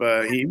crib.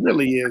 He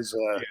really is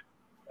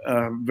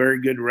a very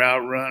good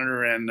route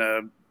runner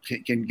and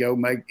can go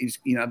make.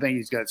 I think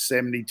he's got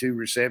 72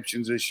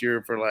 receptions this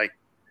year for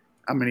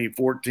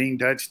 14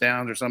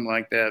 touchdowns or something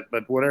like that.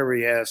 But whatever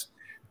he has,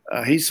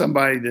 he's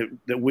somebody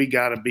that we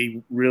got to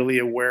be really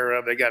aware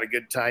of. They got a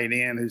good tight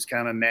end who's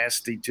kind of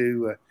nasty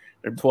too.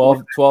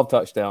 12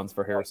 touchdowns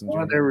for Harrison Jr.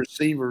 One of their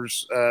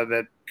receivers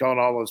that caught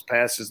all those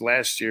passes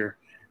last year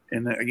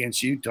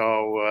against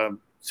Utah,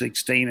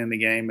 16 in the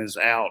game, is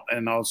out,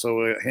 and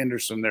also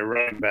Henderson, their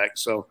running back.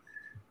 So,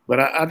 but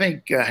I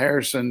think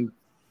Harrison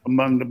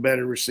among the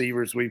better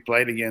receivers we've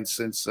played against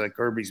since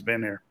Kirby's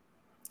been here.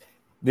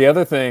 The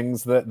other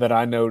things that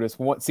I noticed,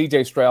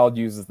 C.J. Stroud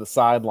uses the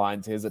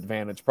sideline to his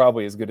advantage,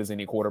 probably as good as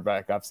any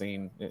quarterback I've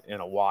seen in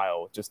a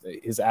while. Just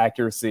his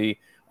accuracy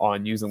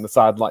on using the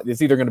sideline.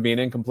 It's either going to be an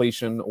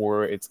incompletion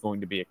or it's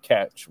going to be a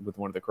catch with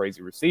one of the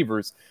crazy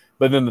receivers.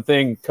 But then the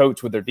thing,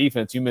 Coach, with their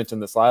defense, you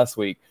mentioned this last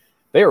week,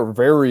 they are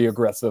very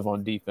aggressive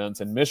on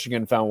defense, and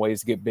Michigan found ways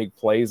to get big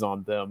plays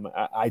on them.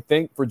 I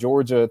think for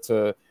Georgia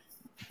to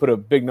put a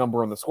big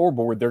number on the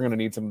scoreboard, they're going to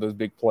need some of those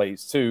big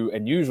plays too.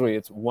 And usually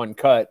it's one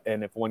cut,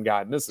 and if one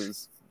guy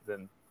misses,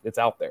 then it's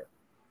out there.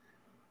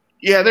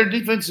 Yeah, their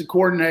defensive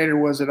coordinator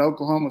was at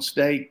Oklahoma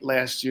State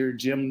last year,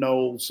 Jim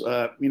Knowles.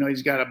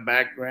 He's got a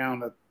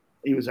background of,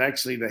 he was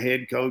actually the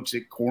head coach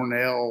at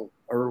Cornell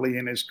early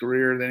in his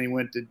career. Then he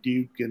went to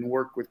Duke and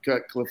worked with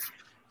Cutcliffe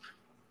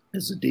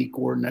as a D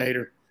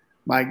coordinator.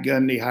 Mike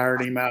Gundy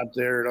hired him out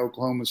there at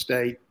Oklahoma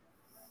State.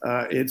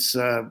 It's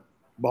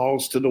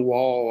balls to the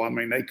wall. I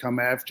mean, they come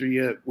after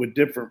you with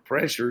different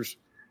pressures,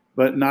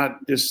 but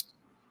not just,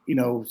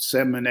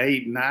 7,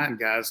 8, 9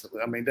 guys.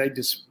 I mean, they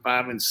just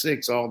 5 and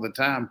 6 all the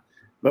time.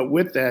 But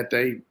with that,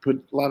 they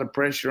put a lot of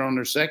pressure on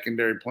their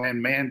secondary,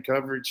 playing man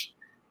coverage.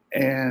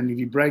 And if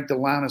you break the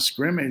line of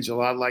scrimmage, a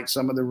lot like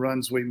some of the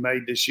runs we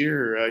made this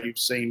year, you've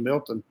seen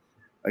Milton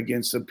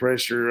against the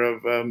pressure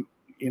of,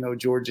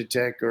 Georgia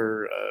Tech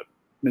or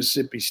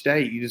Mississippi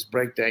State. You just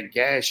break that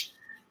gash.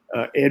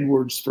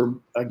 Edwards, for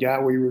a guy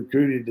we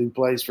recruited who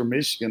plays for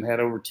Michigan, had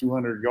over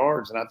 200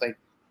 yards, and I think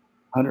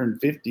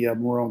 150 of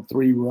them were on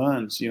 3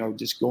 runs,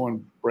 just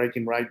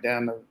breaking right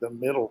down the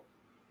middle.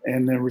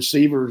 And the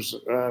receivers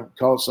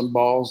caught some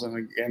balls,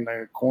 and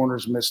the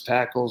corners missed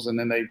tackles, and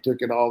then they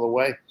took it all the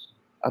way.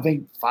 I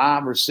think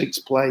 5 or 6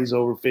 plays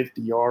over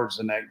 50 yards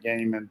in that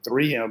game, and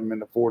 3 of them in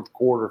the fourth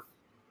quarter.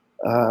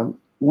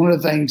 One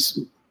of the things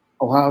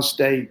Ohio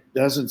State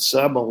doesn't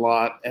sub a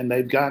lot, and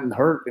they've gotten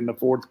hurt in the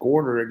fourth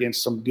quarter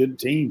against some good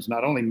teams,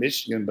 not only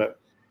Michigan, but,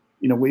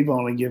 we've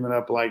only given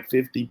up like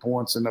 50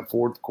 points in the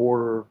fourth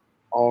quarter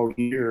all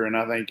year, and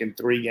I think in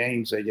 3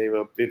 games they gave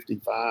up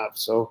 55.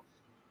 So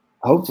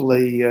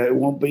hopefully it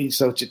won't be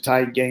such a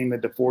tight game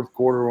that the fourth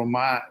quarter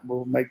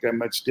will make that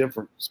much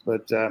difference.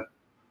 But,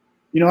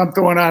 I'm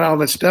throwing out all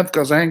this stuff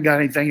because I ain't got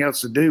anything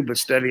else to do but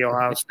study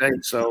Ohio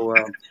State. So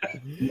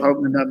I'm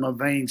opening up my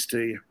veins to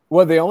you.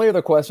 Well, the only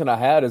other question I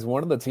had is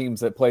one of the teams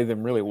that played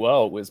them really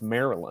well was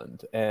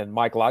Maryland, and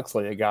Mike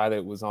Loxley, a guy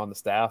that was on the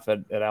staff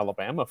at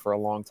Alabama for a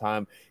long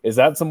time. Is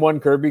that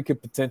someone Kirby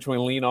could potentially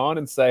lean on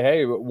and say,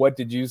 hey, what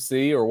did you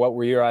see, or what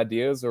were your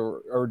ideas,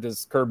 or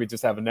does Kirby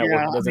just have a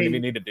network that doesn't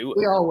even need to do it?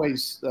 We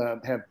always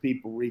have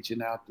people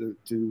reaching out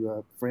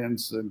to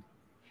friends and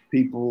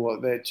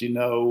people that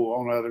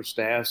on other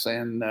staffs,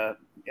 and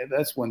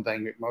that's one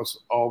thing that most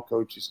all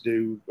coaches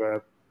do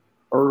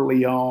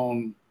early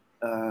on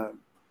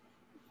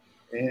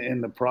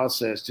in the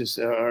process. Just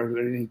are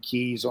there any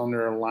keys on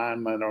their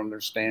alignment, on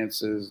their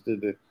stances?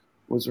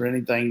 Was there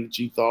anything that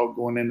you thought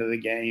going into the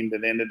game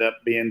that ended up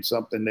being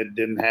something that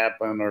didn't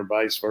happen, or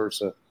vice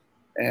versa?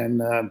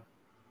 And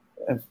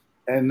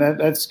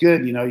that's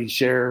good. You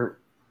share.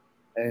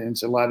 And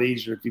it's a lot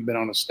easier if you've been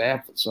on a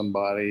staff with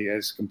somebody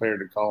as compared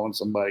to calling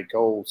somebody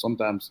cold.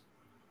 Sometimes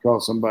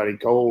call somebody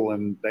cold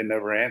and they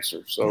never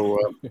answer. So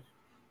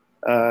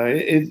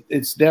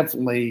it's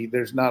definitely,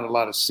 there's not a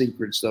lot of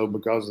secrets though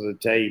because of the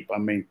tape. I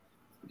mean,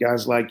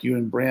 guys like you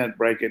and Brent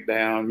break it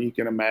down. You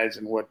can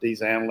imagine what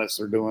these analysts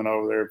are doing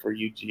over there for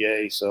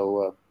UGA.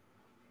 So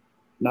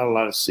not a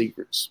lot of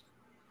secrets.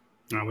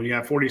 When you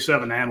got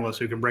 47 analysts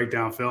who can break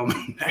down film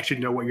and actually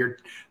know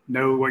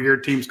what your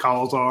team's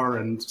calls are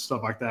and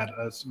stuff like that,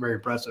 that's very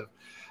impressive.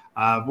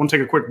 I want to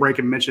take a quick break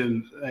and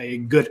mention a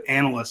good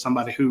analyst,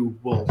 somebody who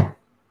will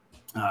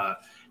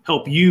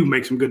help you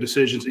make some good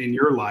decisions in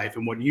your life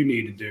and what you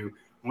need to do.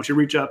 I want you to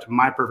reach out to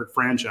My Perfect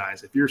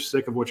Franchise. If you're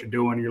sick of what you're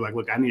doing, you're like,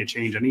 look, I need to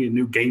change. I need a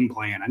new game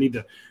plan. I need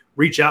to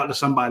reach out to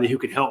somebody who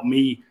can help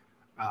me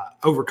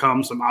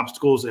overcome some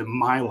obstacles in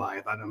my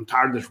life. I'm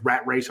tired of this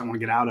rat race. I want to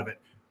get out of it.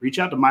 Reach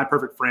out to My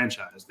Perfect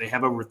Franchise. They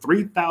have over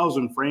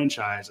 3,000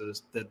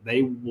 franchises that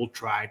they will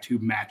try to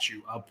match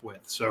you up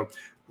with. So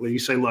when you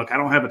say, look, I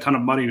don't have a ton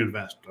of money to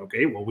invest.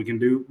 Okay, well, we can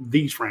do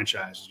these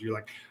franchises. You're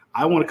like,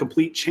 I want a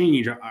complete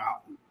change.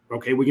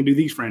 Okay, we can do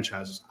these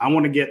franchises. I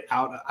want to get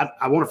out.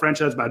 I want a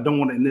franchise, but I don't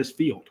want it in this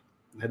field.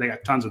 They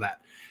got tons of that.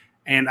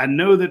 And I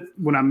know that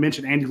when I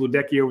mentioned Andy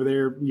Luedecke over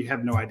there, you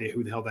have no idea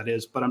who the hell that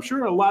is. But I'm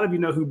sure a lot of you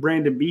know who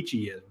Brandon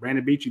Beachy is.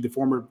 Brandon Beachy, the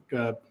former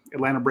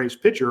Atlanta Braves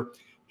pitcher,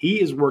 he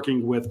is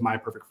working with My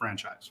Perfect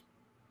Franchise.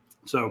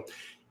 So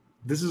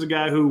this is a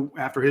guy who,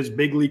 after his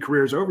big league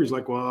career is over, he's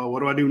like, well,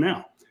 what do I do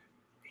now?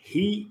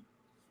 He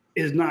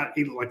is not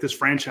like this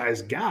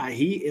franchise guy.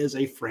 He is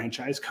a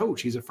franchise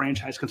coach. He's a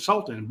franchise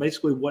consultant. And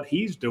basically what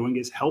he's doing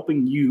is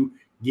helping you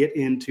get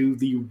into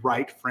the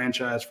right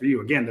franchise for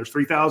you. Again, there's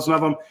 3,000 of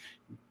them.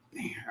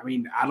 I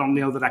mean, I don't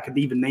know that I could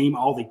even name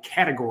all the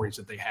categories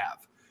that they have.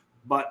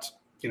 But,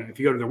 if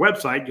you go to their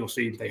website, you'll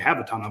see they have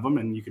a ton of them,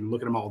 and you can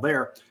look at them all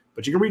there.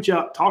 But you can reach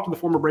out, talk to the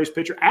former Braves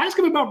pitcher, ask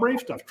him about Brave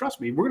stuff.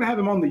 Trust me, we're going to have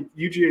him on the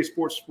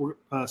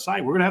UGASports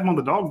site. We're going to have him on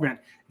the DawgVent.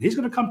 He's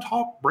going to come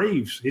talk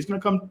Braves. He's going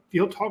to come,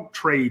 he'll talk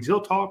trades. He'll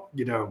talk,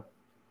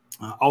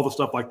 all the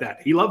stuff like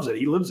that. He loves it.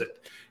 He lives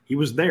it. He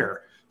was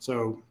there.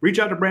 So reach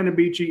out to Brandon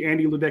Beachy,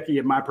 Andy Luedecke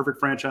at My Perfect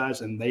Franchise,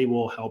 and they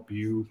will help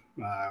you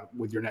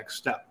with your next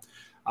step.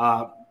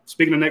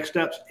 Speaking of next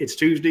steps, it's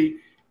Tuesday.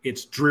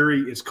 It's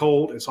dreary. It's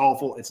cold. It's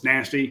awful. It's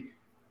nasty.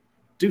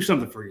 Do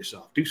something for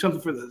yourself. Do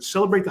something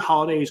celebrate the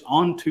holidays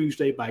on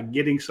Tuesday by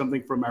getting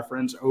something from our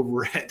friends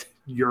over at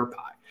Your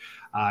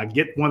Pie.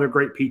 Get one of their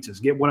great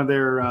pizzas. Get one of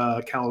their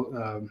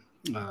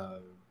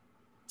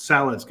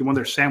salads. Get one of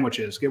their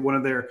sandwiches. Get one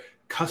of their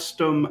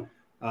custom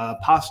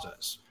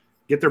pastas.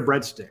 Get their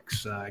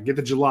breadsticks. Get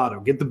the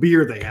gelato. Get the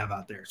beer they have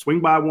out there. Swing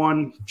by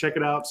one. Check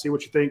it out. See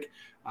what you think.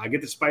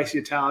 Get the spicy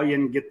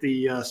Italian. Get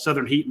the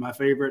Southern Heat, my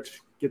favorite.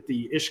 Get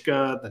the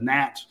Ishka, the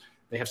Nat.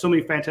 They have so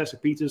many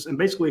fantastic pizzas. And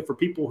basically, for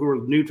people who are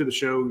new to the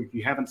show, if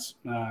you haven't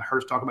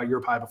heard us talk about Your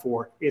Pie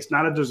before, it's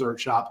not a dessert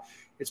shop.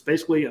 It's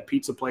basically a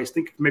pizza place.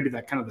 Think maybe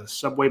that kind of the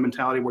Subway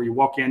mentality where you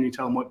walk in, you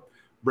tell them what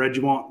bread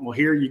you want. Well,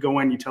 here you go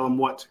in, you tell them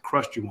what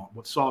crust you want,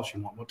 what sauce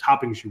you want, what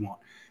toppings you want.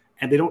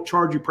 And they don't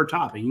charge you per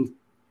topping. You can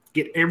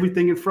get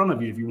everything in front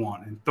of you if you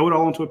want and throw it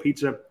all into a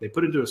pizza. They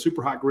put it into a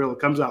super hot grill. It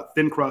comes out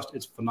thin crust.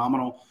 It's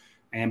phenomenal.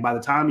 And by the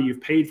time you've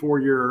paid for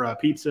your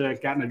pizza,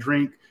 gotten a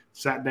drink,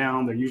 sat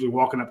down, they're usually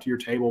walking up to your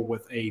table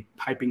with a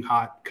piping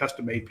hot,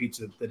 custom-made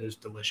pizza that is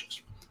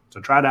delicious. So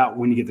try it out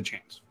when you get the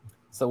chance.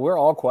 So we're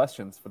all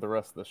questions for the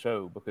rest of the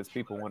show because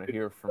people want to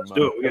hear from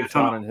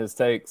Tom and his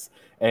takes.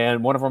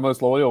 And one of our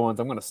most loyal ones,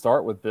 I'm going to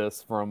start with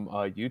this from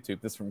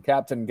YouTube. This is from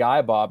Captain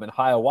Guy Bob in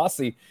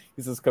Hiawassee.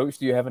 He says, Coach,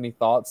 do you have any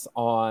thoughts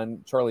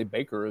on Charlie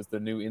Baker as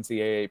the new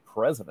NCAA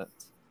president?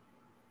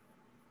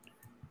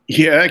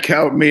 Yeah, that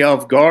caught me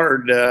off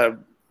guard.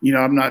 I'm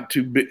not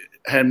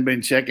hadn't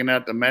been checking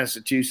out the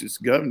Massachusetts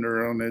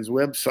governor on his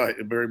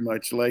website very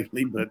much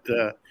lately, but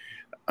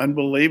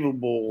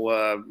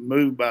unbelievable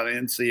move by the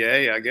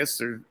NCAA. I guess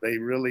they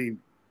really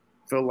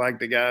feel like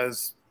the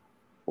guys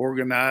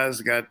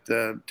organized, got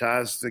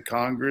ties to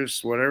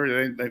Congress,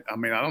 whatever. I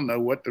mean, I don't know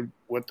what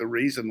the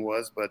reason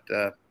was, but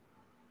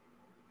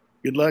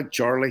good luck,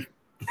 Charlie.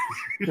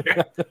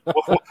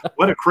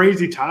 What a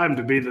crazy time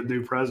to be the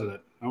new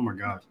president. Oh, my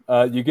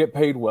God. You get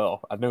paid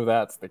well. I know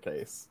that's the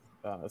case.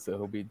 So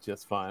he'll be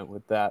just fine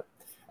with that.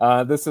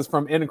 This is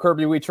from In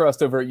Kirby We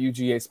Trust over at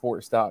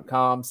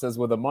UGASports.com. Says,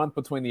 with a month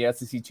between the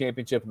SEC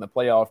championship and the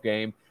playoff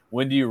game,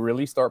 when do you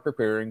really start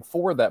preparing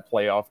for that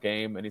playoff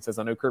game? And he says,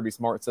 I know Kirby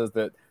Smart says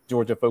that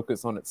Georgia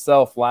focused on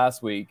itself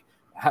last week.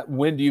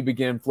 When do you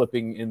begin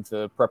flipping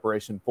into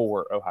preparation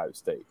for Ohio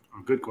State?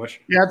 Good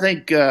question. Yeah, I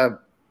think I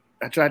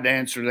tried to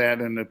answer that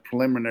in the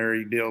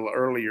preliminary deal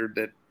earlier,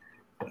 that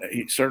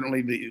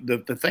certainly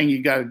the thing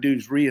you got to do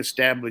is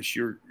reestablish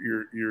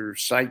your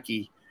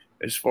psyche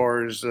as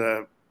far as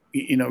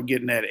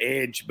getting that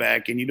edge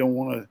back, and you don't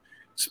want to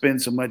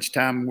spend so much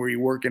time where you're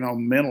working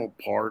on mental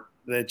part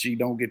that you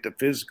don't get the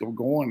physical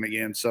going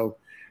again. So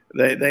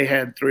they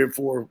had 3 or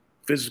 4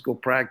 physical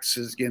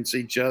practices against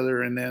each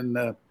other, and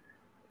then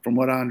from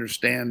what I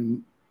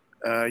understand,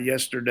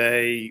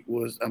 yesterday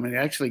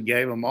actually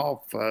gave them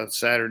off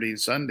Saturday and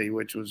Sunday,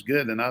 which was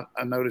good. And I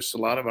noticed a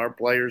lot of our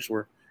players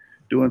were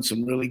doing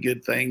some really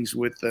good things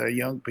with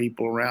young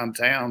people around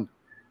town,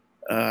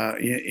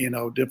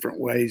 different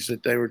ways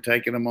that they were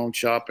taking them on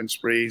shopping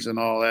sprees and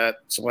all that.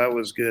 So that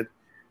was good.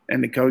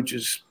 And the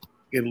coaches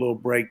get a little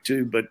break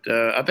too. But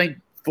I think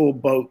full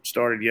boat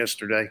started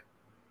yesterday.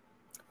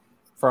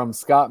 From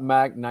Scott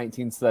Mack,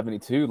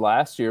 1972,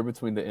 last year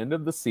between the end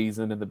of the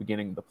season and the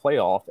beginning of the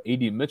playoff,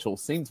 A.D. Mitchell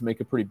seemed to make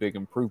a pretty big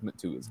improvement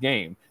to his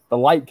game. The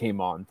light came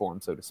on for him,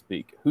 so to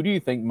speak. Who do you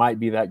think might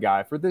be that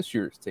guy for this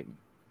year's team?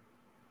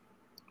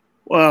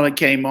 Well, it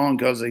came on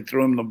because they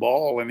threw him the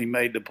ball and he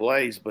made the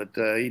plays, but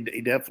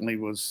he definitely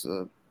was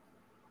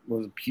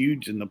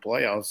huge in the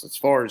playoffs. As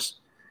far as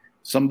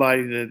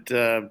somebody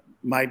that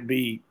might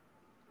be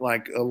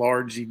like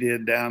Alargy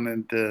did down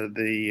into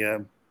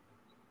the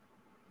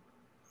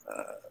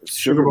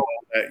Sugar Bowl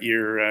that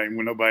year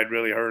when nobody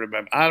really heard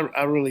about him.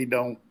 I really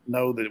don't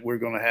know that we're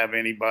going to have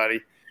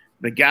anybody.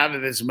 The guy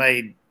that has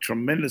made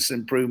tremendous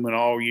improvement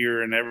all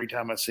year, and every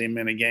time I see him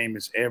in a game,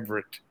 is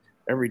Everett.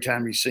 Every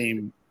time you see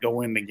him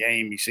go in the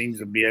game, he seems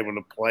to be able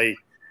to play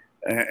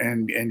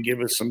and give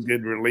us some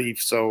good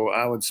relief. So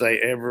I would say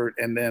Everett.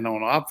 And then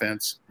on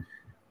offense,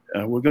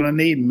 we're going to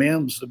need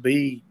Mims to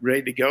be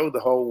ready to go the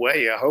whole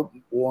way. I hope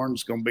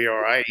Warren's going to be all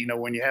right.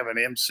 When you have an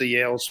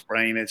MCL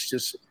sprain, it's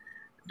just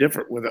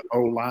different with an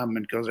old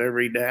lineman because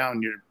every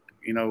down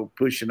you're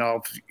pushing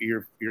off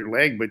your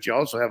leg, but you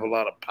also have a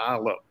lot of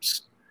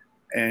pileups,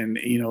 and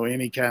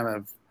any kind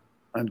of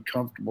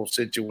uncomfortable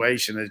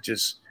situation is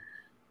just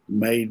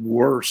made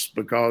worse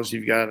because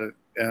you've got an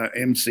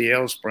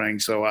MCL sprain.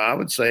 So I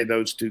would say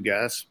those 2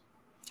 guys.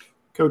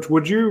 Coach,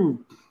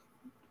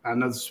 I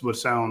know this would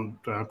sound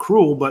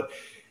cruel, but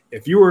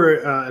if you were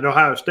at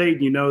Ohio State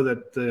and you know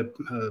that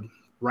the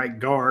right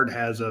guard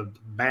has a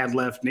bad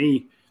left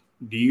knee,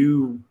 do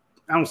you,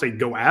 I don't say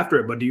go after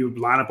it, but do you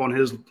line up on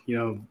his,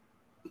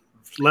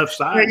 left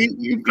side? Yeah,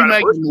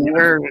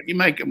 you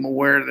make them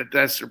aware that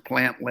that's their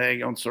plant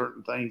leg on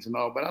certain things and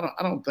all. But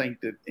I don't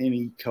think that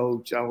any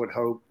coach, I would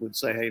hope, would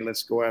say, "Hey,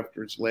 let's go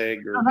after his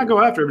leg." Or not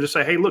go after him. Just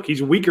say, "Hey, look,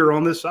 he's weaker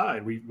on this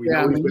side. We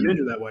know he's been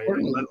injured that way.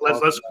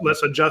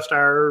 Let's adjust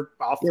our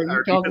offense." Yeah,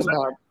 you talk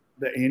about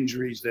the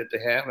injuries that they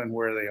have and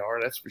where they are.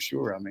 That's for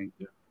sure.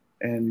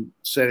 And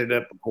set it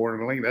up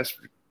accordingly.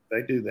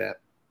 They do that.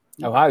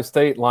 Ohio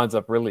State lines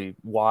up really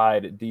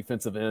wide at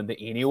defensive end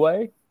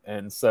anyway.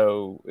 And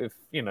so if,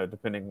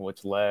 depending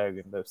which leg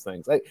and those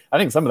things, I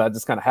think some of that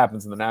just kind of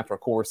happens in the natural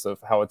course of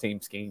how a team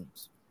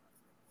schemes.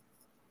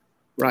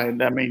 Right.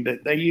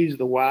 They use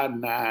the wide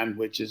 9,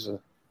 which is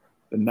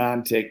the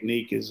 9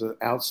 technique is an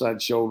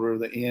outside shoulder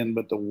of the end,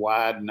 but the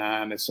wide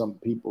 9 is some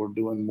people are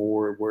doing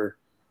more where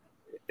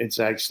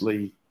it's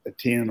actually a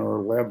 10 or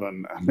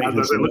 11. It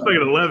looks like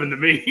an 11 to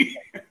me.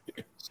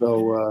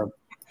 So,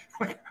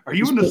 are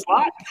you in the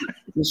slot?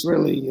 Just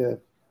really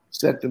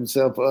set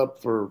themselves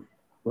up for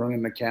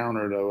running the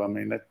counter, though.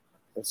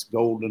 That's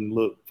golden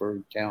look for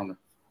counter.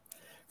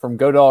 From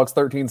Go Dogs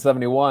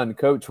 1371,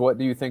 Coach, what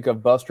do you think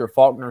of Buster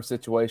Faulkner's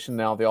situation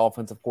now, the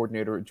offensive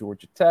coordinator at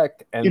Georgia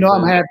Tech? And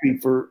I'm happy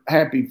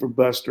for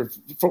Buster.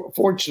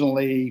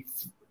 Fortunately,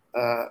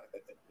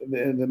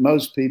 the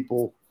most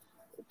people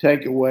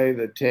take away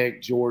the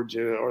Tech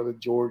Georgia or the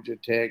Georgia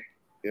Tech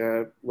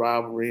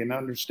rivalry and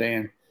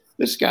understand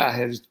this guy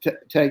has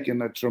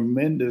taken a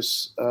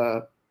tremendous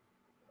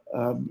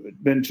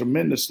been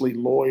tremendously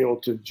loyal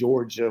to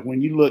Georgia.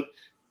 When you look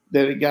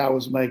that a guy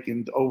was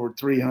making over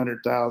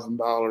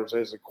 $300,000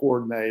 as a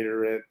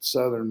coordinator at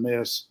Southern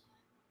Miss,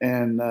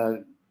 and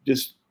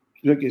just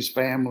took his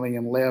family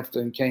and left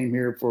and came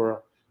here for a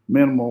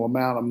minimal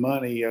amount of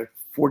money.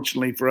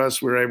 Fortunately for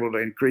us, we were able to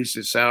increase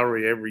his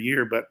salary every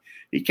year, but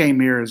he came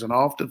here as an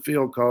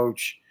off-the-field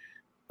coach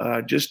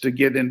just to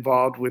get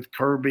involved with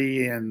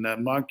Kirby and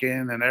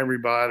Monken and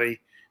everybody,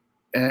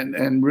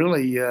 and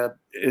really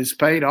it's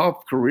paid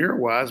off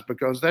career-wise,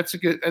 because that's a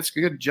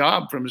good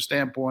job from a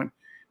standpoint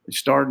of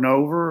starting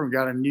over. We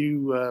got a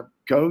new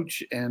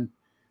coach, and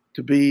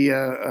to be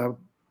a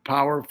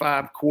Power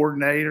 5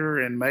 coordinator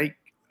and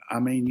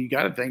you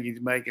got to think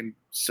he's making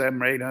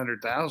 $700,000 or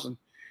 $800,000.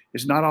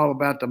 It's not all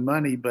about the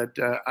money, but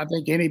I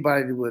think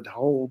anybody that would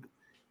hold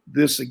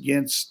this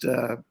against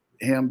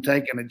him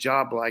taking a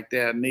job like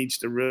that needs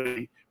to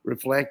really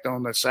reflect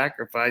on the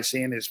sacrifice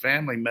he and his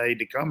family made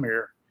to come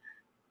here.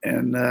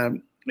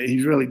 And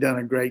he's really done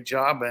a great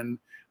job. And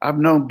I've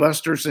known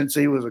Buster since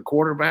he was a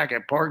quarterback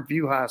at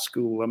Parkview High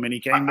School. I mean, he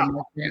came to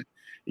my camp.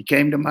 He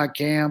came to my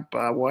camp.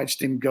 I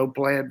watched him go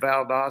play at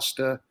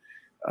Valdosta.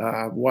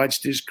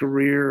 Watched his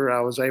career. I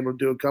was able to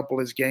do a couple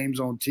of his games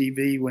on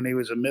TV when he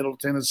was at Middle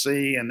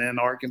Tennessee and then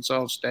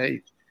Arkansas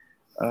State.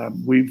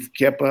 We've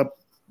kept up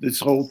this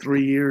whole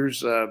 3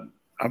 years.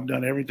 I've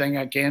done everything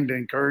I can to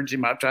encourage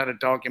him. I tried to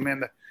talk him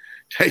into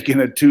taking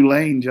a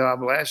Tulane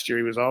job last year.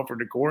 He was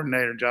offered a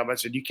coordinator job. I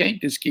said, you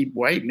can't just keep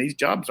waiting. These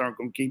jobs aren't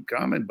going to keep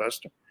coming,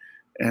 Buster.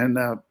 And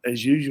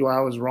as usual, I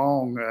was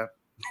wrong.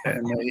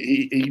 And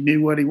he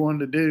knew what he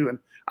wanted to do. And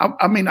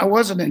I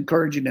wasn't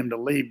encouraging him to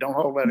leave. Don't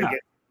hold that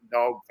against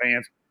Dog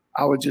fans.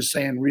 I was just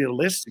saying,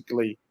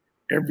 realistically,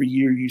 every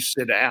year you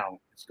sit out,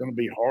 it's going to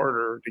be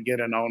harder to get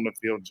an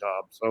on-the-field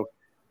job. So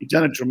he's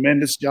done a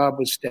tremendous job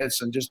with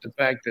Stetson. Just the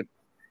fact that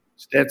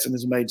Stetson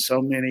has made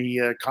so many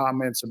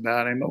comments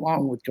about him,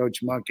 along with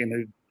Coach Monken,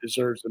 who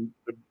deserves a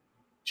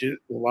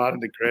lot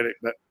of the credit.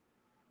 But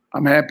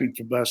I'm happy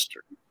for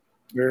Buster.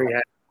 Very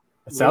happy.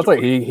 It sounds like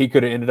he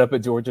could have ended up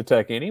at Georgia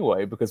Tech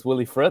anyway, because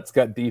Willie Fritz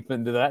got deep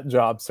into that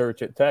job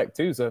search at Tech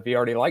too. So if he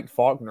already liked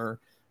Faulkner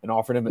and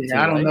offered him at Tulane,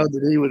 I don't know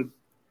that he would.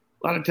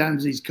 A lot of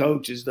times these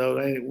coaches, though,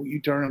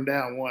 you turn them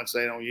down once,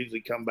 they don't usually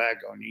come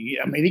back on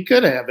you. I mean, he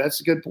could have.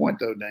 That's a good point,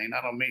 though, Dane.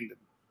 I don't mean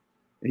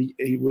to.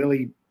 He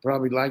really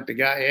probably liked the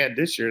guy he had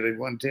this year. They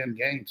won 10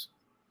 games.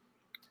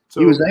 So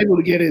he was able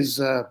to get his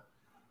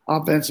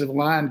offensive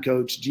line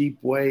coach, Jeep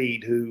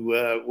Wade,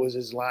 who was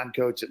his line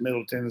coach at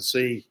Middle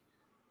Tennessee,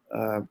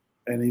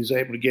 and he was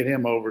able to get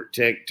him over at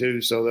Tech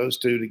too. So those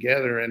two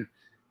together, and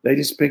they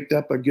just picked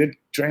up a good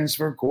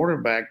transfer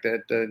quarterback,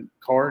 that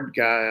Card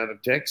guy out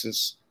of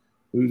Texas,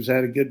 who's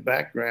had a good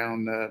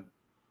background.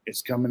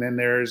 Is coming in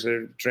there as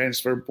a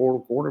transfer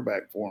portal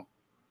quarterback for him.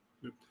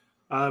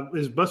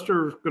 Is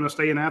Buster going to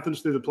stay in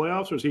Athens through the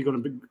playoffs, or is he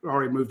going to be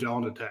already moved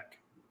on to Tech?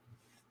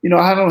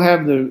 I don't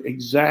have the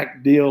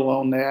exact deal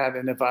on that.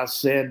 And if I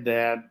said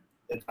that,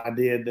 if I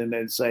did, then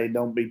they'd say,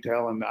 don't be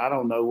telling. I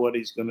don't know what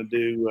he's going to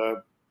do.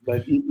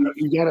 But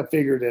you got to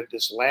figure that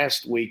this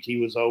last week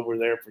he was over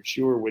there for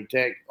sure with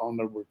Tech on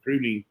the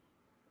recruiting.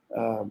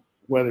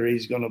 Whether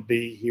he's going to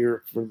be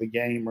here for the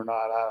game or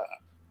not,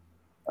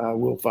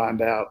 we'll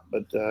find out.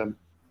 But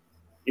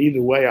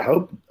either way, I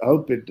hope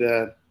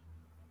it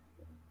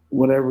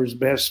whatever's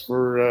best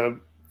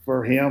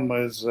for him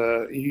is.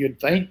 You'd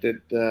think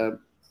that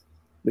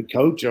the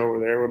coach over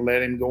there would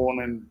let him go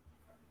on and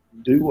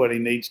do what he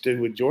needs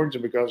to with Georgia,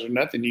 because there's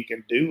nothing you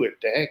can do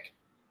at Tech.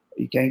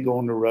 You can't go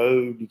on the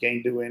road. You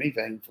can't do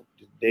anything.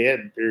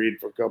 Dead period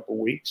for a couple of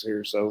weeks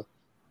here. So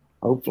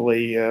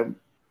hopefully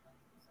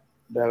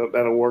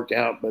that'll work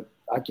out. But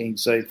I can't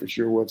say for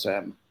sure what's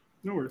happening.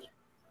 No worries.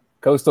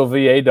 Coastal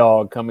VA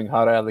Dog coming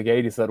hot out of the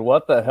gate. He said,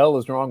 what the hell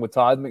is wrong with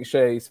Todd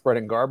McShay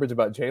spreading garbage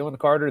about Jalen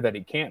Carter that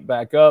he can't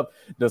back up?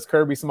 Does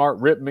Kirby Smart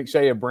rip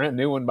McShay a brand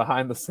new one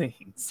behind the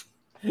scenes?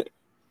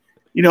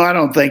 I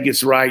don't think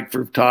it's right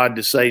for Todd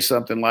to say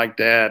something like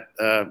that.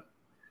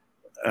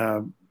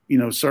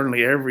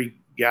 Certainly every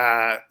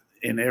guy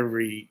in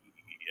every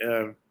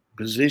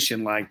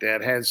position like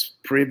that has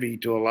privy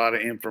to a lot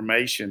of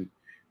information,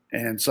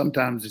 and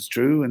sometimes it's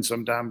true and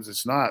sometimes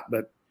it's not.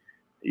 But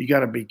you got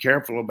to be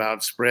careful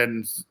about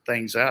spreading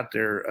things out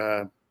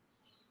there.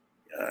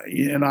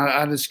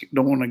 I just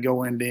don't want to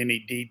go into any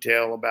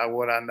detail about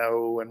what I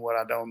know and what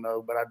I don't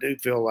know, but I do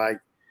feel like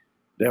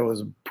that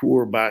was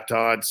poor by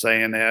Todd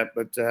saying that.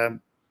 But,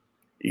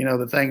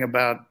 the thing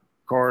about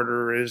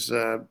Carter is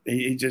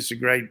he's just a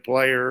great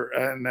player,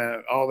 and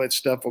all that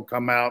stuff will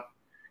come out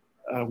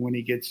when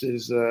he gets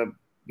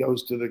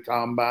goes to the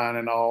combine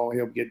and all.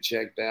 He'll get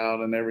checked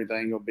out and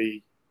everything will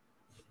be,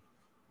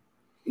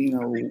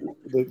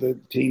 the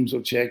teams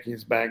will check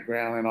his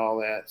background and all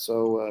that.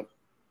 So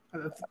I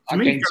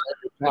can't say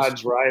if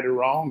Todd's right or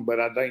wrong, but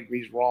I think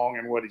he's wrong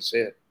in what he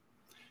said.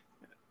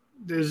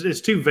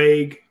 It's too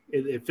vague.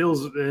 It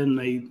fills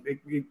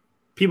in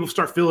people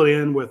start filling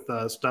in with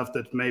stuff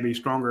that's maybe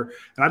stronger.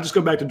 And I just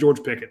go back to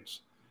George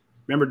Pickens.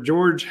 I Remember,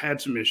 George had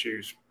some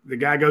issues. The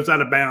guy goes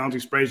out of bounds. He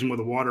sprays him with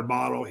a water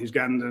bottle. He's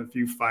gotten into a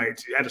few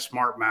fights. He had a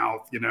smart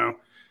mouth,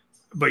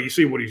 but you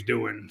see what he's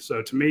doing.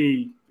 So to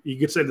me, you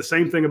could say the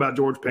same thing about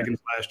George Pickens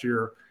last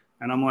year.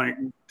 And I'm like,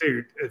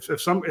 dude,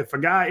 if a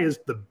guy is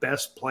the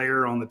best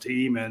player on the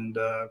team and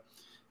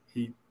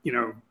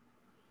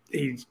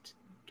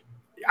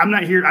I'm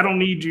not here. I don't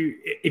need you.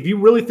 If you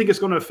really think it's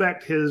going to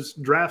affect his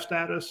draft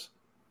status,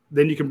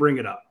 then you can bring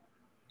it up.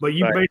 But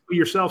you basically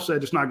yourself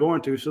said it's not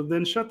going to. So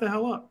then shut the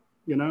hell up.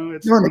 In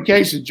the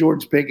case of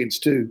George Pickens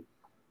too,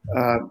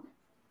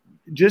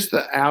 just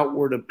the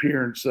outward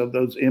appearance of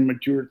those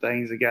immature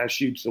things, the guy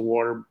shoots the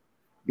water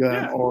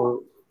gun,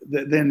 or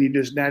then you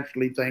just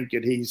naturally think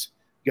that he's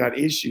got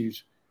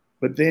issues.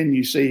 But then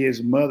you see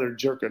his mother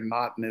jerk a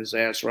knot in his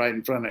ass right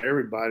in front of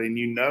everybody, and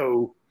you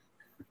know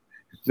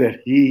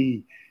that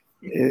he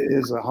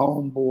is a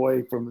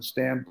homeboy from the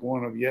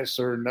standpoint of yes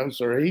sir, no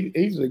sir.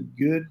 He's a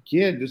good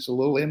kid, just a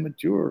little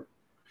immature.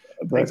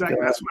 But, exactly.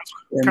 That's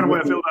kind of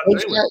what I feel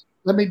about Taylor.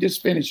 Let me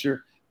just finish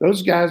here.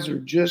 Those guys are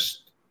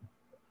just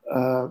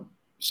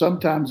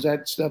sometimes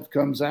that stuff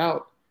comes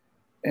out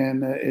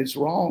and it's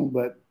wrong.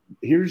 But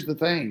here's the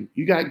thing.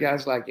 You got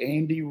guys like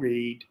Andy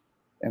Reid,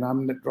 and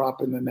I'm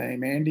dropping the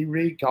name. Andy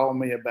Reid called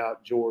me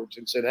about George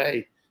and said,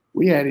 hey,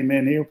 we had him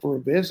in here for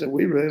a visit.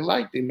 We really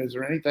liked him. Is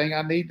there anything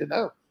I need to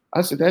know?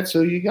 I said, that's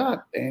who you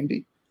got,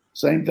 Andy.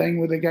 Same thing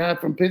with the guy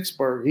from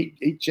Pittsburgh.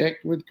 He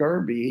checked with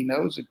Kirby. He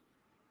knows it.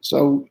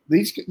 So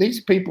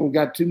these people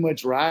got too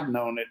much riding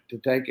on it to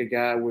take a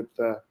guy with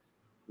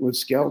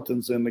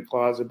skeletons in the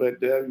closet.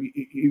 But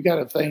you got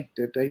to think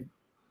that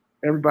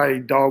everybody,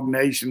 Dog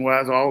Nation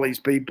wise, all these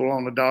people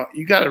on the dog,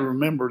 you got to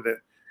remember that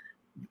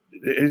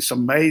it's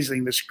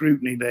amazing the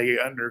scrutiny they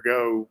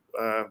undergo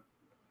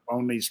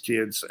on these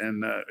kids,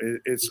 and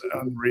it's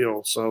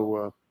unreal.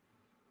 So,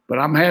 but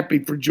I'm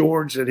happy for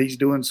George that he's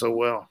doing so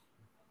well.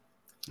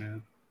 Yeah,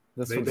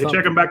 they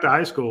check him back to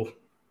high school.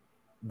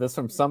 This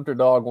from Sumter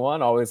Dog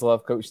 1. Always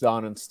love Coach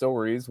Donnan's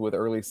stories with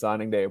early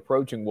signing day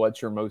approaching.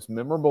 What's your most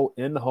memorable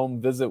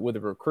in-home visit with a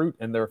recruit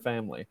and their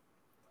family?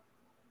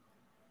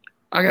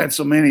 I got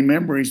so many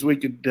memories. We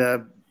could,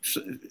 do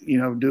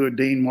a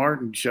Dean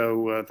Martin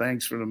show.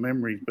 Thanks for the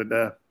memories.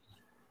 But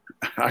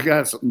I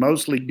got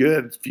mostly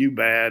good, few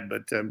bad.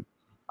 But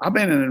I've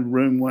been in a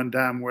room one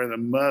time where the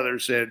mother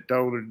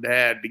told her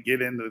dad to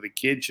get into the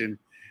kitchen,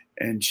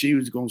 and she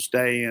was going to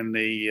stay in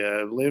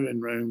the living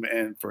room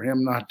and for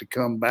him not to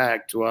come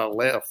back till I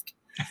left.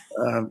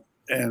 I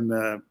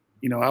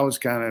was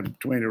kind of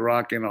between a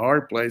rock and a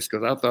hard place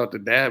because I thought the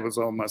dad was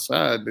on my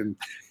side. And,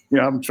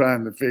 I'm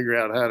trying to figure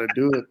out how to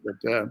do it.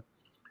 But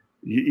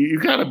you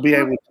got to be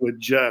able to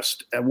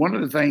adjust. And one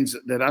of the things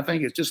that I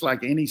think is just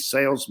like any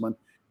salesman,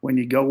 when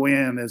you go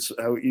in, is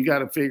you got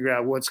to figure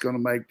out what's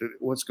going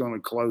to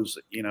close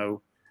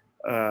it,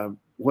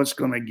 what's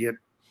going to get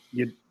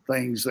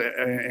things.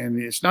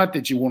 And it's not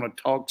that you want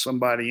to talk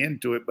somebody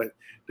into it, but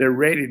they're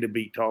ready to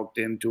be talked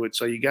into it.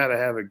 So you got to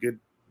have a good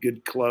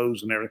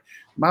close and everything.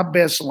 My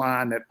best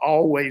line that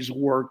always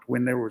worked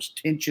when there was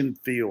tension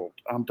filled,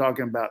 I'm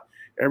talking about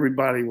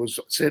everybody was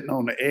sitting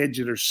on the edge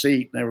of their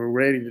seat and they were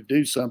ready to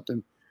do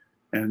something.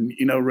 And,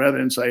 rather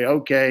than say,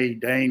 okay,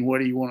 Dayne, what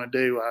do you want to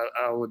do?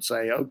 I would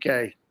say,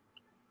 okay.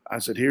 I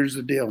said, here's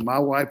the deal. My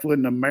wife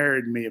wouldn't have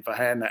married me if I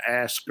hadn't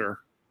asked her.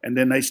 And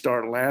then they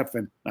started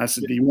laughing. I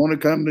said, do you want to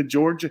come to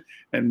Georgia?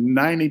 And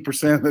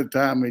 90% of the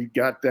time we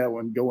got that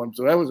one going.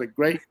 So that was a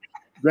great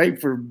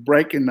for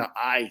breaking the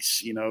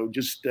ice,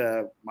 just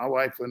my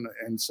wife.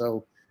 And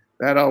so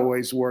that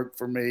always worked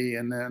for me.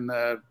 And then,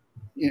 the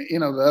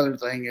other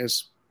thing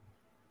is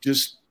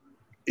just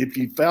if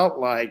you felt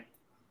like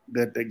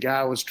that the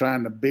guy was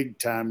trying to big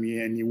time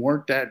you and you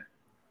weren't that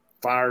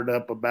fired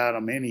up about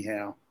him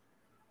anyhow,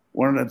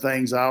 one of the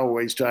things I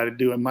always try to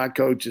do, and my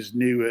coaches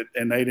knew it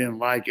and they didn't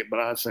like it, but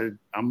I said,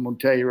 I'm going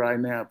to tell you right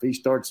now, if he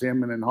starts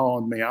hemming and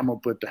hawing me, I'm going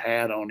to put the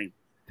hat on him.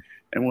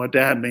 And what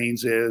that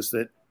means is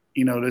that,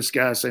 this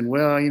guy saying,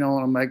 well, I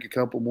want to make a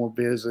couple more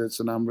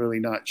visits and I'm really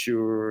not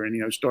sure.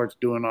 And, starts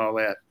doing all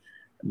that.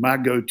 And my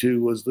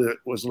go-to was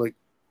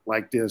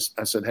like this.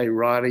 I said, hey,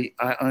 Roddy,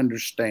 I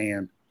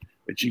understand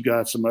that you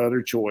got some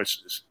other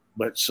choices,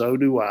 but so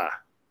do I.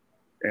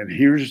 And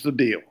here's the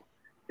deal.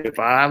 If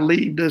I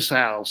leave this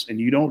house and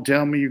you don't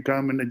tell me you're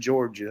coming to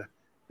Georgia,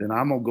 then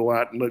I'm going to go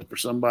out and look for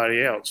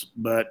somebody else.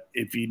 But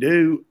if you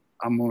do,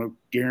 I'm going to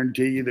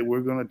guarantee you that we're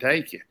going to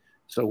take you.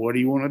 So what do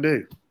you want to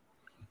do?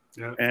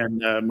 Yeah.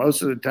 And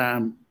most of the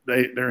time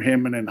they're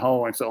hemming and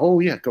hawing. So, oh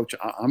yeah, coach,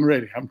 I'm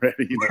ready. I'm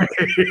ready.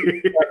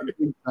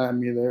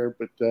 Time you there,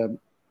 but I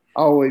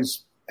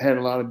always had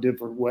a lot of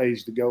different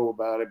ways to go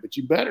about it. But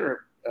you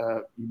better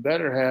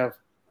have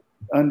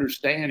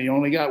understand. You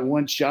only got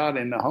one shot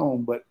in the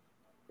home, but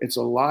it's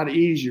a lot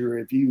easier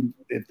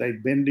if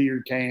they've been to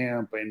your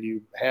camp and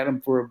you've had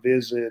them for a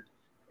visit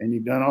and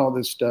you've done all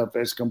this stuff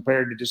as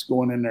compared to just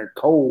going in there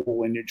cold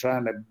when you're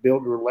trying to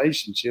build a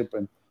relationship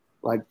in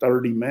like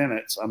 30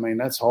 minutes. I mean,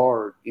 that's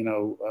hard,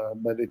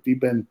 but if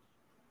you've been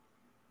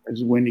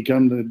is when you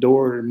come to the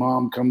door, your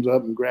mom comes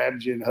up and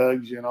grabs you and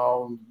hugs you and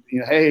all.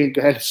 Hey,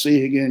 glad to see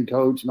you again,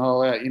 coach, and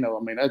all that.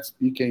 That's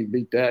you can't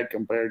beat that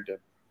compared to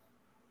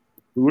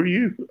who are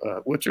you?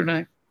 What's your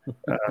name?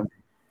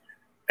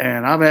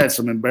 And I've had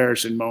some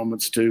embarrassing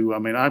moments too.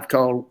 I've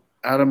called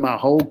out of my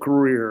whole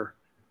career,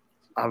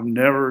 I've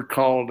never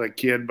called a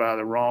kid by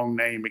the wrong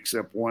name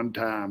except one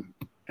time.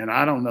 And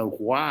I don't know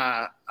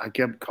why I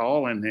kept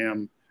calling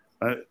him.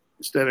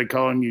 Instead of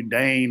calling you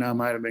Dayne, I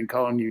might have been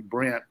calling you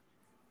Brent.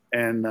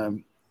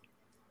 And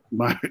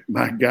my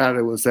guy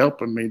that was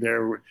helping me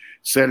there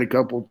said a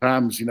couple of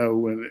times,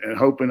 and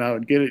hoping I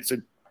would get it,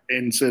 said,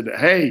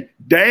 hey,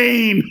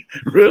 Dayne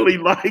really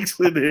likes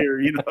it here,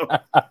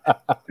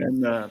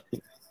 And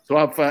so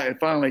I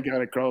finally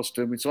got across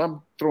to me. So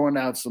I'm throwing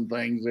out some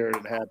things there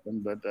that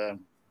happened. But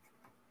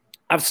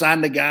I've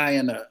signed a guy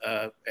at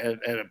a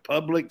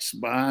Publix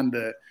behind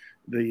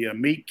the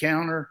meat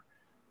counter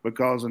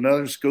because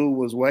another school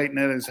was waiting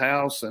at his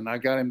house, and I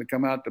got him to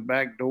come out the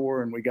back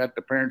door, and we got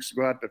the parents to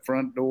go out the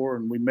front door,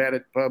 and we met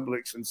at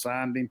Publix and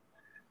signed him.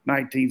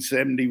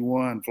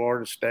 1971,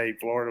 Florida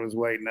State. Florida was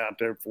waiting out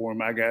there for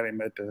him. I got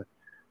him at the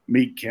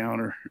meat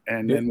counter,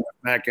 and then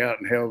went back out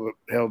and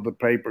held the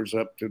papers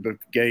up to the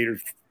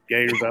Gators.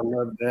 I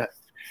loved that.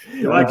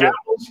 You like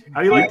apples?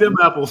 How do you like them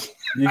apples?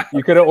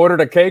 You could have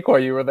ordered a cake while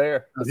you were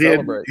there to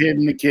celebrate.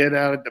 Hidden the kid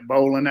out at the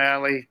bowling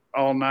alley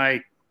all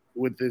night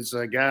with his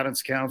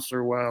guidance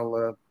counselor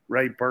while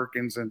Ray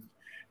Perkins and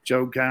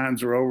Joe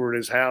Kynes were over at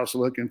his house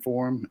looking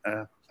for him.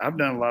 I've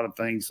done a lot of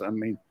things.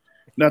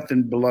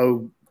 Nothing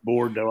below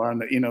board though.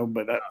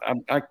 But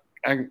I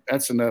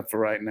that's enough for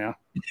right now.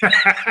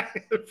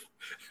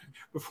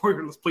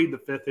 Let's plead the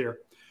fifth here.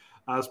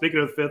 Speaking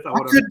of the fifth,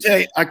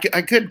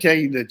 I could tell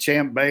you the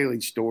Champ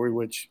Bailey story,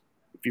 which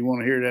if you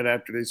want to hear that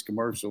after this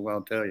commercial,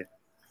 I'll tell you.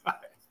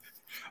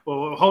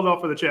 Well, we'll hold off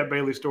for the Champ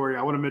Bailey story.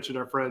 I want to mention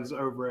our friends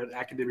over at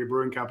Academia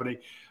Brewing Company.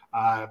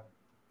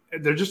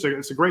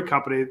 It's a great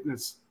company.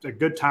 It's a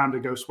good time to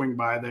go swing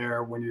by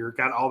there when you've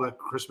got all the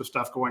Christmas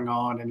stuff going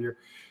on and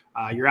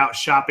you're out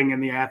shopping in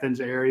the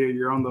Athens area.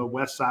 You're on the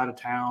west side of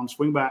town.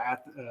 Swing by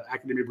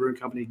Academia Brewing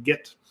Company.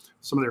 Get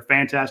some of their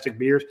fantastic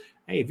beers.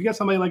 Hey, if you got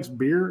somebody who likes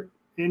beer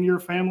in your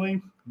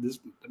family,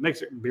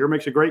 beer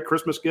makes a great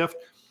Christmas gift.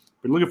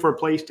 Been looking for a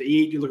place to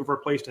eat. You're looking for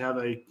a place to have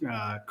a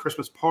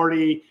Christmas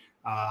party,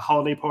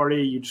 holiday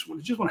party. You just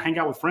want to hang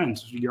out with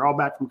friends. You're all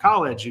back from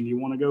college and you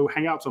want to go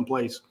hang out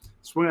someplace.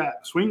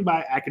 Swing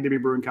by Academia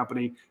Brewing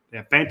Company. They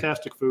have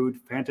fantastic food,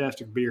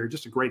 fantastic beer,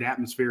 just a great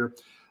atmosphere.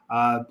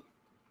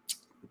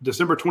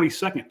 December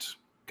 22nd,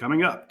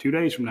 coming up 2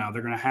 days from now,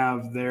 they're going to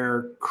have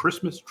their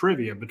Christmas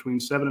trivia between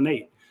 7 and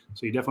 8.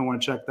 So you definitely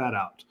want to check that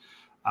out.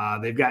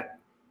 They've got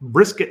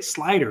brisket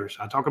sliders.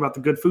 I talk about the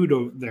good food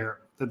over there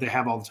that they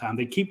have all the time.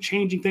 They keep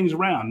changing things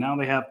around. Now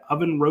they have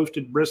oven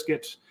roasted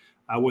briskets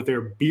with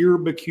their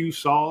barbecue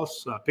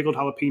sauce, pickled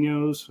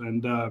jalapenos,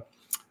 and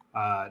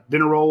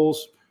dinner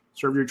rolls.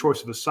 Serve your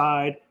choice of a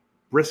side.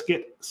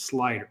 Brisket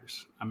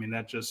sliders.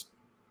 That just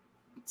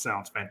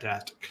sounds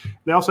fantastic.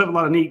 They also have a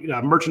lot of neat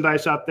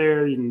merchandise out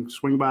there. You can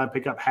swing by and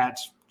pick up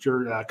hats,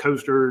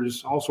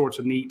 coasters, all sorts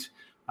of neat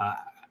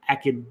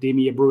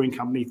Academia Brewing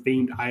Company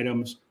themed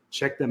items.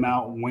 Check them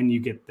out when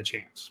you get the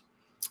chance.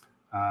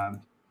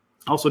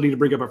 Also need to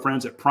bring up our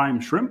friends at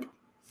Prime Shrimp.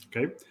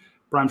 Okay,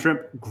 Prime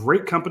Shrimp,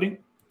 great company.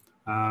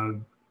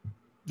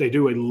 They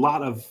do a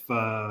lot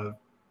of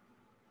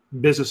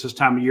business this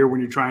time of year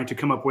when you're trying to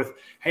come up with,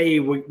 hey,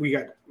 we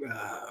got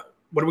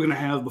what are we going to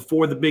have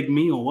before the big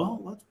meal?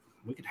 Well,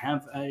 we could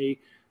have a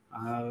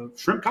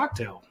shrimp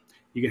cocktail.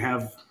 You can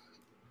have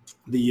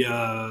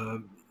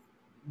the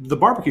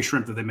barbecue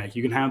shrimp that they make.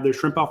 You can have their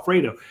shrimp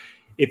Alfredo.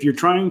 If you're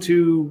trying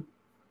to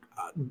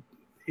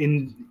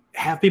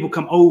have people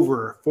come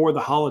over for the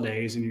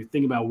holidays and you're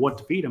thinking about what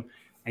to feed them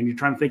and you're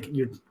trying to think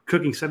you're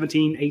cooking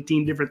 17,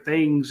 18 different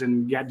things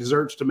and you got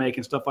desserts to make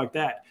and stuff like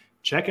that,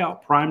 check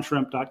out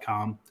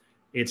primeshrimp.com.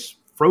 It's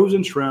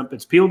frozen shrimp.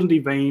 It's peeled and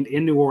deveined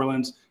in New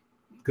Orleans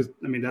because,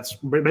 that's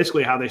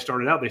basically how they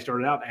started out. They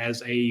started out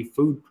as a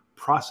food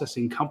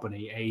processing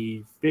company,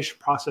 a fish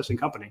processing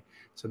company.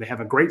 So they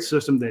have a great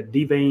system that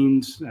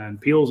deveins and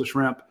peels the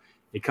shrimp.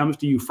 It comes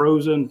to you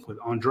frozen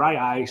on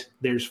dry ice.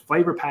 There's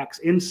flavor packs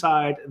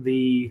inside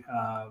the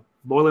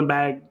boiling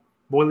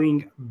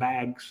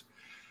bags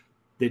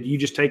that you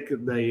just take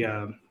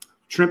the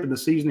shrimp and the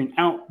seasoning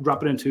out,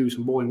 drop it into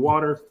some boiling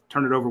water,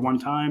 turn it over one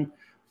time,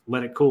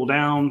 let it cool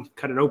down,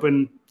 cut it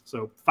open.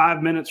 So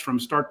 5 minutes from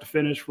start to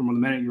finish, from the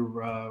minute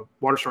your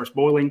water starts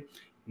boiling,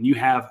 and you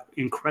have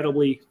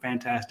incredibly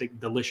fantastic,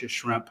 delicious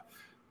shrimp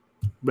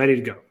ready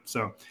to go.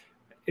 So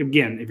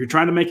again, if you're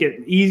trying to make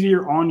it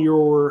easier on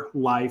your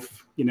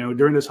life,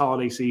 during this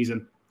holiday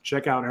season,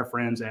 check out our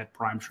friends at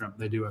Prime Shrimp.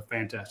 They do a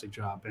fantastic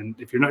job. And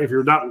if you're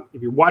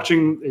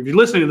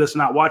listening to this and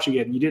not watching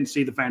it, and you didn't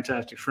see the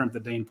fantastic shrimp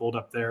that Dayne pulled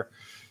up there,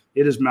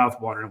 it is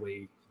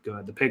mouth-wateringly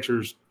good. The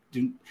pictures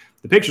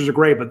are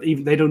great, but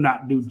they do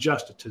not do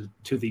justice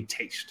to the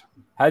taste.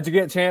 How'd you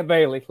get Champ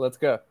Bailey? Let's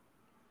go.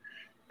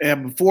 Yeah,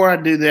 before I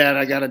do that,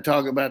 I got to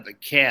talk about the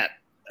cat.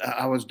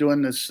 I was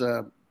doing this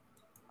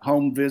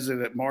home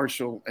visit at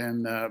Marshall,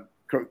 and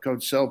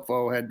Coach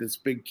Selfo had this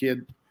big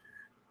kid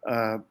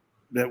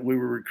that we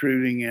were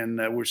recruiting, and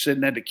we're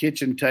sitting at the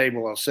kitchen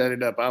table. I'll set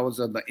it up. I was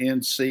on the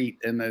end seat,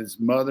 and his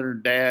mother,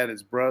 dad,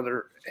 his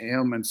brother,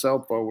 him, and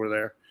Selfo were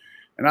there.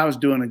 And I was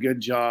doing a good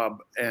job.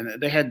 And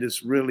they had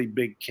this really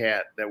big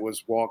cat that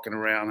was walking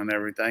around and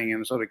everything.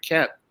 And so the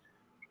cat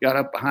got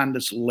up behind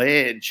this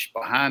ledge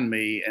behind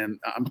me, and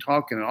I'm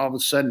talking, and all of a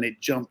sudden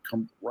it jumped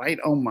right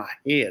on my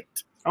head.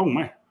 Oh,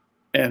 man.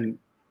 And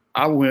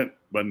I went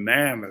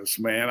bananas,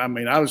 man. I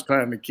mean, I was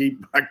trying to keep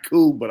my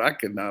cool, but I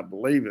could not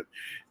believe it.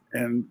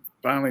 And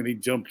finally, he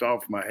jumped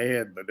off my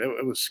head, but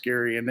it was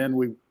scary. And then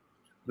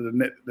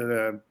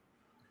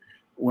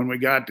when we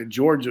got to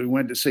Georgia, we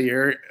went to see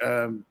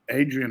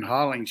Adrian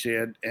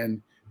Hollingshead,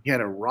 and he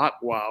had a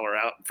Rottweiler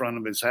out in front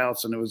of his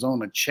house, and it was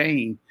on a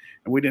chain.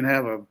 And we didn't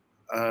have a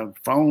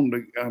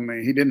phone.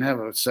 He didn't have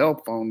a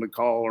cell phone to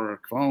call or a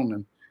phone.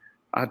 And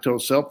I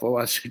told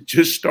Selfo, I said,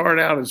 just start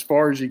out as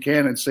far as you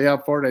can and see how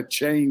far that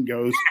chain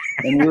goes,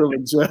 and we'll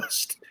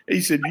adjust.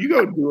 He said, you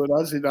go do it.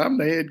 I said, I'm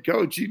the head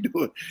coach. You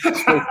do it.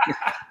 So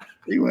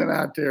he went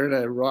out there, and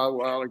that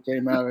Rottweiler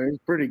came out, and it was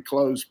pretty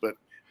close. But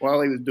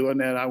while he was doing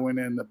that, I went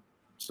in the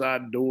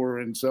side door,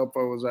 and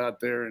Selfo was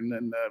out there, and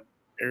then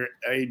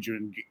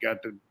Adrian got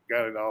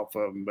it off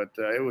of him. But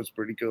it was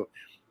pretty cool.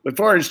 But as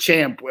far as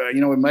Champ,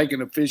 we make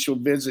an official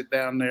visit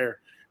down there.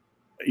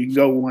 You can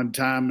go one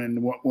time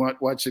and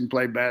watch him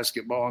play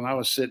basketball, and I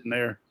was sitting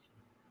there.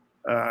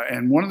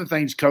 And one of the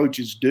things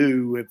coaches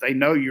do, if they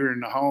know you're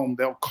in the home,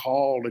 they'll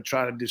call to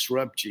try to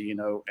disrupt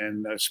you,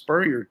 And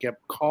Spurrier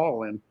kept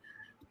calling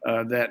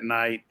that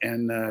night,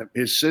 and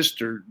his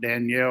sister,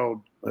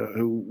 Danielle,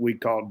 who we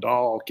call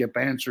Doll, kept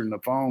answering the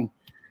phone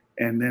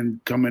and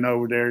then coming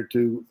over there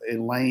to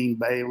Elaine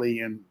Bailey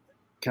and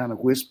kind of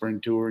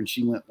whispering to her, and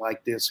she went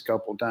like this a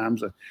couple of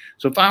times.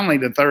 So finally,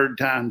 the third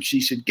time,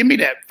 she said, give me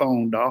that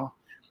phone, Doll.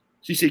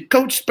 She said,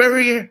 Coach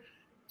Spurrier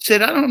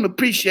said, I don't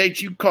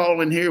appreciate you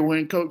calling here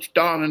when Coach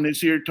Donnan is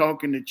here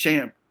talking to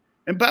Champ.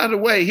 And by the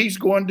way, he's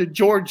going to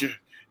Georgia.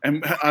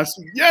 And I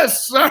said,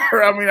 yes,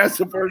 sir. I mean, that's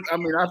the first. I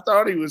mean, I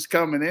thought he was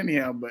coming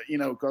anyhow, but,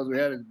 because we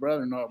had his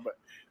brother-in-law. But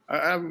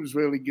I was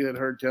really good,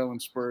 her telling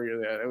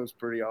Spurrier that. It was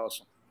pretty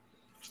awesome.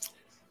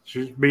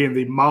 She's being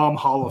the Mom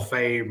Hall of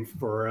Fame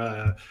for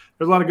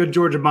there's a lot of good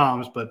Georgia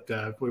moms, but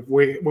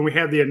when we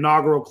had the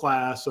inaugural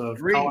class of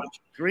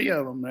three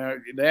of them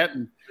there, that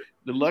and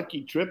the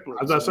lucky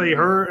triplets. As I say,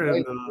 her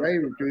and Ray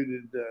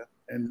recruited,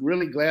 and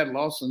really glad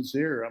Lawson's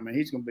here. I mean,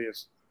 he's going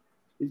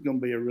to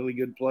be a really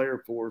good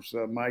player for us.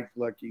 Mike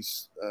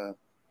Lucky's, I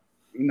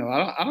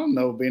don't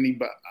know of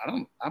anybody.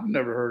 I've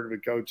never heard of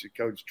a coach that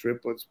coached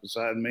triplets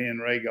beside me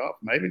and Ray Goff.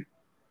 Maybe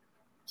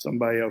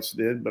somebody else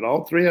did, but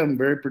all three of them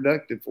very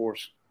productive for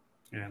us.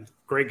 Yeah,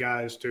 great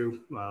guys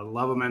too.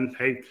 Love them. And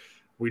hey,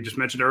 we just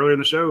mentioned earlier in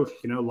the show,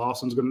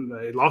 Lawson's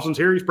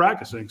here. He's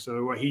practicing.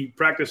 So he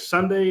practiced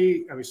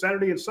Saturday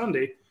and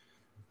Sunday.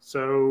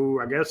 So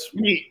I guess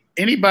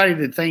anybody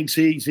that thinks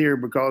he's here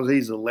because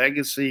he's a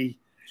legacy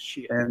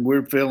and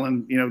we're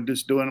feeling,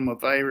 just doing him a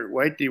favor,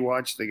 wait till you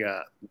watch the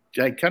guy.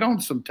 Jay, cut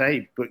on some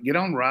tape, get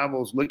on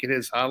Rivals, look at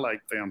his highlight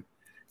film.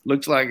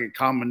 Looks like a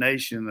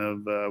combination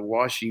of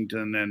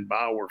Washington and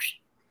Bowers.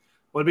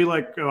 Well, it'd be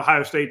like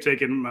Ohio State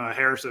taking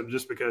Harrison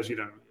just because,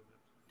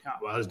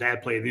 his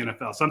dad played in the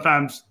NFL.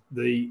 Sometimes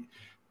when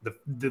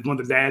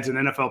the dad's an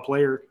NFL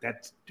player,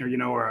 that's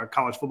or a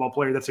college football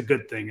player, that's a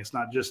good thing. It's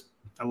not just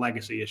a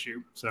legacy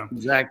issue. So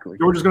exactly,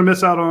 Georgia's going to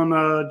miss out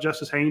on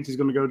Justice Haynes. He's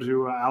going to go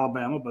to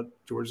Alabama, but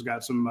Georgia's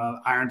got some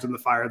irons in the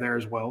fire there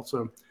as well.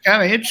 So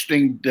kind of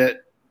interesting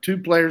that two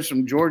players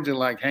from Georgia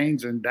like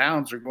Haynes and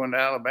Downs are going to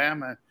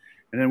Alabama,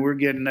 and then we're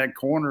getting that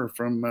corner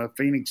from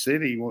Phoenix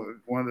City,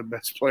 one of the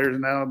best players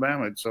in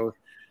Alabama. So it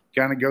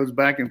kind of goes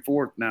back and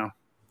forth now.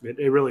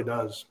 It really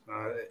does.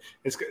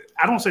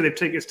 I don't say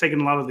it's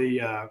taken a lot of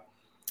the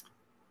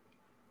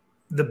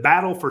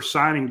battle for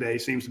signing day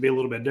seems to be a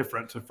little bit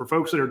different. So for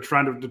folks that are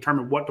trying to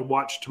determine what to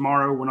watch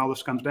tomorrow when all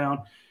this comes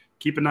down,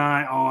 keep an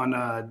eye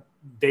on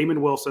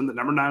Damon Wilson, the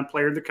number 9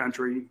 player in the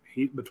country.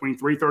 He between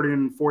 3:30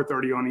 and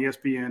 4:30 on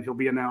ESPN, he'll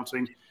be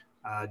announcing.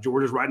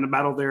 Georgia's right in the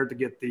battle there to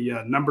get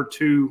the number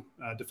 2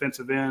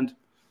 defensive end.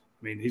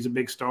 I mean, he's a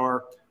big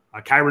star.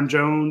 Kyron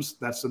Jones,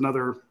 that's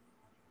another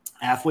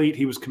athlete.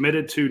 He was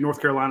committed to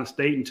North Carolina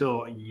State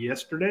until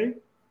yesterday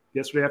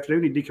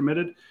afternoon. He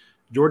decommitted.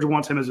 Georgia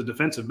wants him as a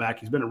defensive back.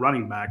 He's been a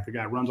running back. The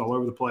guy runs all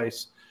over the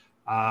place.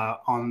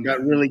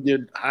 Got really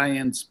good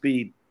high-end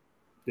speed.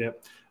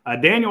 Yep.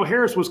 Daniel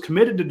Harris was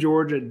committed to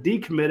Georgia,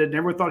 decommitted.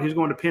 Never thought he was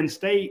going to Penn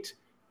State.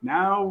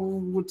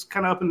 Now it's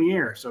kind of up in the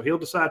air. So he'll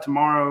decide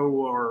tomorrow,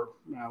 or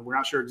we're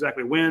not sure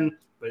exactly when,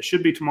 but it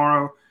should be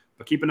tomorrow.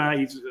 But keep an eye.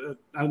 He's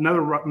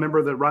another member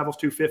of the Rivals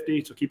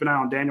 250, so keep an eye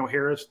on Daniel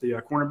Harris, the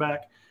cornerback.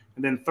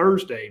 And then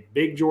Thursday,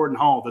 Big Jordan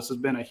Hall. This has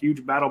been a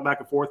huge battle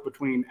back and forth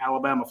between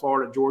Alabama,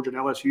 Florida, Georgia, and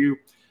LSU.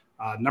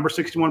 Number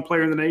 61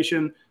 player in the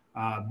nation,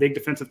 big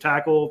defensive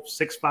tackle,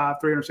 6'5",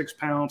 306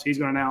 pounds. He's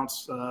going to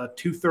announce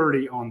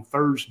 2:30 on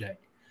Thursday.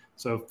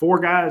 So 4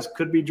 guys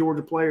could be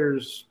Georgia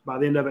players by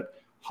the end of it.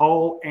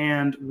 Hull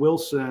and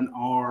Wilson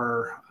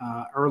are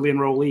early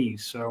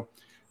enrollees. So,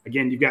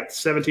 again, you've got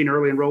 17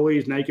 early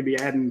enrollees. Now you could be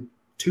adding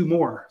 2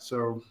 more.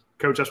 So,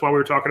 Coach, that's why we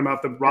were talking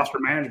about the roster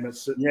management.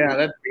 Yeah,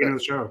 that's the beginning of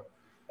the show.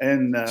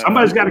 And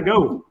somebody's got to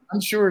go.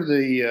 I'm sure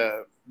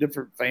the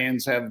different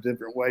fans have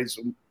different ways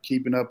of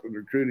keeping up with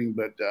recruiting,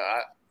 but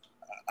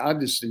I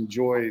just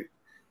enjoy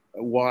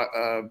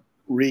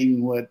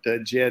reading what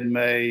Jed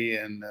May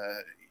and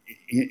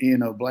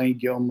Blaine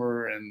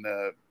Gilmer and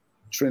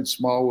Trent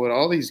Smallwood,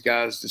 all these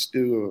guys just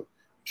do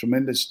a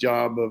tremendous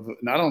job of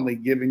not only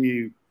giving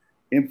you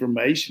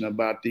information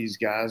about these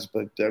guys,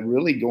 but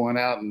really going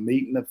out and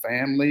meeting the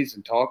families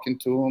and talking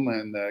to them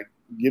and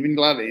giving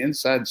a lot of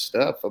inside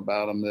stuff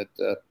about them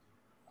that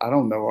I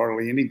don't know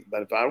hardly anything.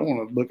 But if I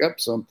want to look up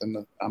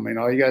something, I mean,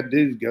 all you got to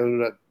do is go to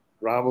that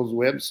Rival's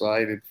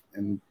website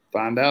and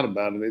find out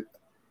about it.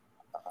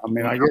 I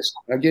mean, I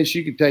guess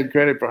you could take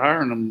credit for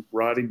hiring them,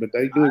 Roddy, but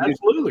they do it.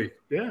 Absolutely,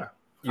 yeah.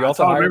 You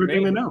also hired everything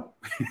me. They know.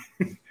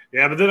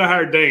 Yeah, but then I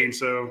hired Dayne,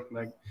 so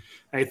like,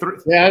 hey,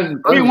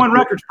 3-1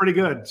 record's pretty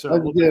good. So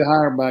that's a good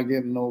hire by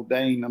getting old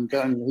Dayne. I'm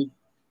telling you,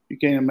 you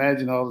can't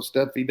imagine all the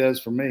stuff he does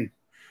for me.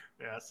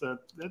 Yeah, so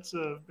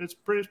it's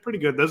pretty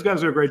good. Those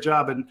guys do a great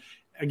job. And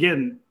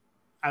again,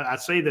 I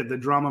say that the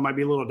drama might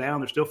be a little down.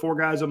 There's still 4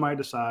 guys that might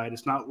decide.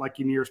 It's not like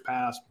in years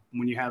past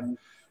when you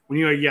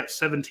got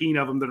 17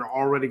 of them that are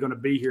already going to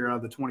be here out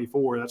of the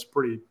 24. That's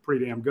pretty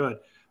damn good.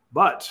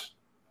 But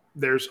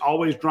there's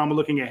always drama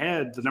looking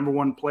ahead. The number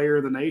 1 player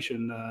in the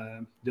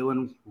nation,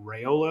 Dylan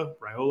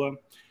Raiola,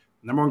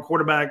 number 1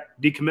 quarterback,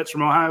 decommits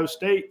from Ohio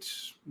State.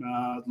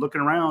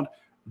 Looking around,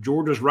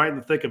 Georgia's right in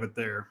the thick of it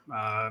there,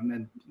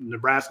 and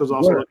Nebraska's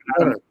also looking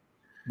at him.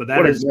 But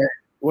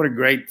what a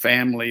great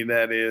family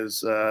that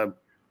is.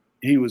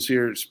 He was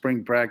here at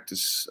spring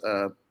practice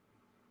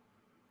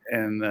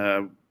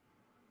and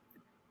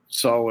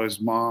saw his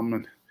mom,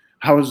 and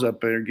I was up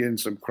there getting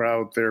some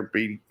crowd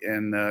therapy,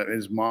 and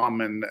his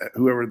mom and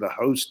whoever the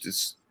host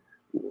is,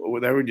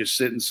 they were just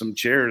sitting in some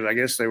chairs. I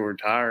guess they were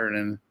tired,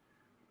 and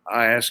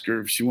I asked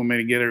her if she wanted me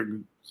to get her.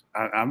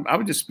 I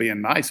was just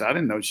being nice. I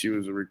didn't know she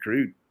was a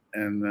recruit,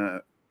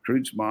 and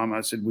recruit's mom.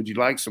 I said, "Would you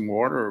like some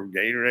water or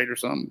Gatorade or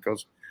something?"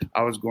 Because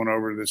I was going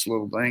over this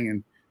little thing,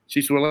 and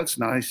she said, "Well, that's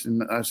nice."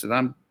 And I said,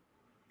 "I'm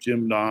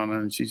Jim Donnan,"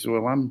 and she said,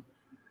 "Well, I'm."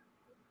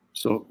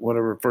 So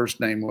whatever her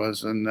first name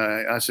was. And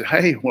I said,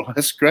 "Hey, well,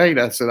 that's great."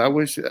 I said, "I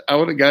wish I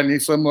would have gotten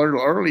you some a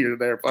little earlier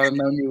there if I had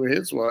known you were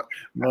his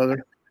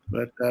mother."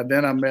 But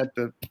then I met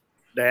the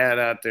dad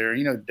out there.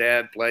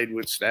 Dad played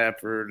with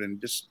Stafford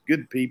and just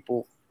good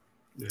people.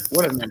 Yeah.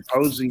 What an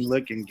imposing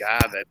looking guy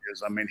that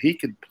is. I mean, he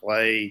could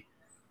play.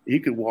 He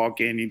could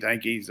walk in. You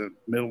think he's a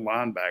middle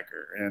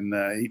linebacker. And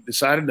he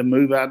decided to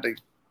move out to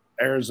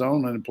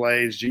Arizona and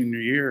play his junior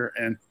year.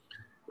 And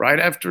right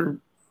after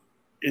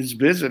his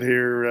visit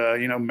here,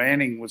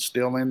 Manning was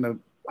still in the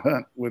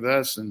hunt with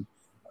us, and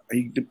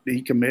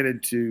he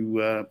committed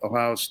to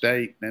Ohio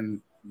State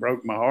and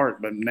broke my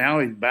heart. But now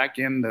he's back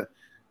in the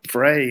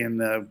fray,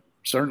 and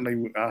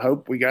certainly I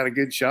hope we got a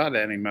good shot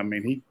at him. I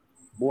mean,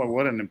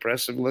 what an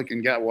impressive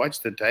looking guy. Watch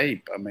the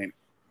tape. I mean,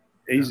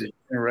 he's a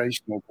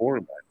generational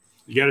quarterback.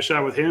 You got a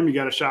shot with him. You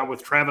got a shot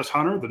with Travis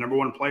Hunter, the number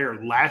 1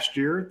 player last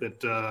year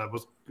that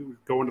was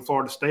going to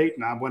Florida State,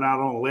 and I went out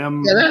on a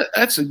limb. Yeah,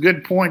 that's a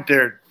good point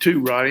there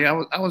too, Roddy. I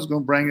was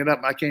going to bring it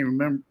up. I can't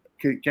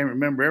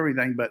remember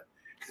everything, but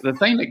the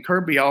thing that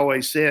Kirby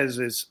always says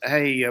is,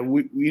 "Hey,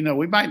 we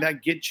might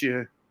not get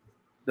you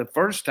the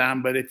first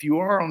time, but if you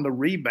are on the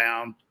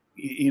rebound,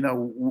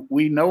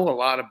 we know a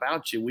lot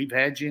about you. We've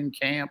had you in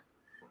camp.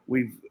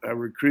 We've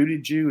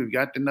recruited you. We've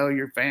got to know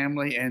your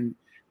family, and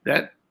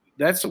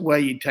that's the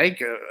way you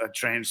take a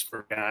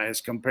transfer guy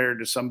as compared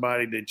to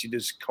somebody that you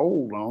just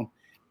cold on."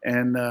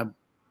 And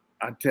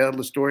I tell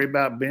the story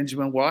about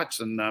Benjamin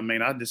Watson. I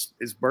mean,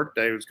 his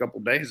birthday was a couple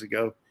of days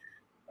ago.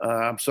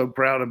 I'm so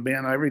proud of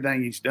Ben,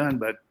 everything he's done,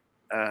 but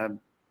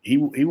he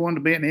wanted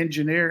to be an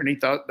engineer, and he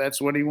thought that's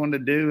what he wanted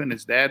to do. And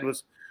his dad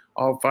was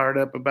all fired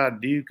up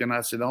about Duke. And I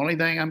said, "The only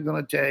thing I'm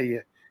going to tell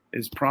you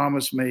is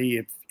promise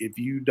me if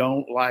you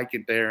don't like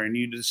it there and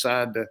you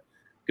decide to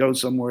go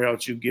somewhere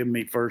else, you give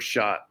me first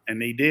shot." And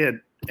he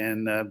did.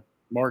 And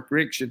Mark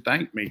Rick should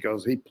thank me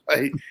because he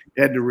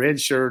had the red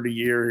shirt a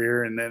year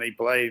here, and then he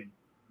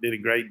did a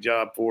great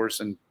job for us.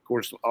 And of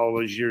course, all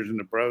those years in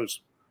the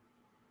pros.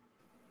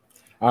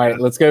 All right,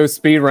 let's go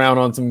speed round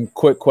on some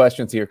quick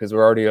questions here because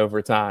we're already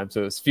over time.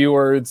 So as few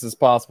words as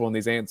possible in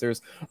these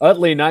answers.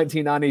 Utley,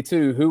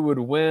 1992, who would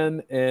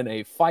win in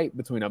a fight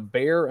between a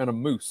bear and a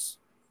moose?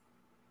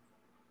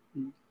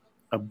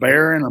 A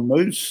bear and a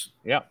moose?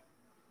 Yeah.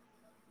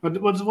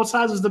 What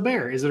size is the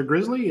bear? Is it a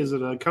grizzly? Is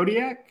it a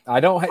Kodiak?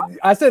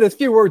 I said as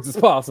few words as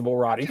possible,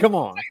 Roddy. Come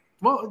on.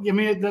 Well, I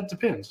mean that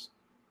depends.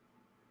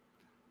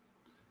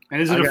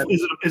 And is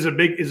it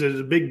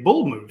a big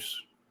bull moose?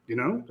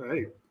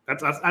 Hey,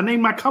 I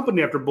named my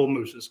company after bull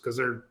mooses because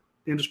they're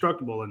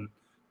indestructible, and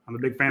I'm a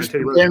big fan of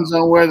Teddy Roosevelt. Depends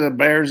on whether the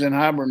bear's in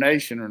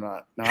hibernation or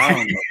not. No, I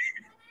don't know.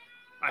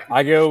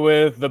 I go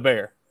with the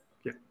bear.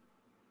 Yeah.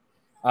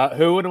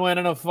 Who would win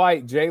in a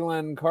fight,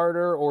 Jalen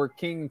Carter or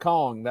King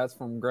Kong? That's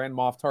from Grand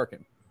Moff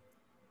Tarkin.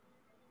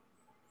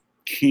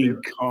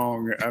 King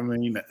Kong. I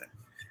mean,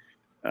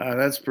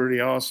 that's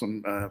pretty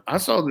awesome. I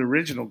saw the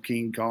original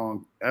King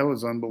Kong. That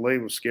was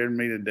unbelievable. Scared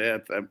me to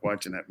death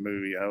watching that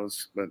movie.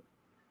 But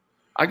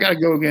I got to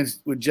go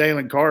with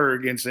Jalen Carter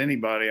against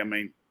anybody. I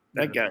mean,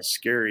 that guy's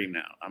scary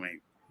now. I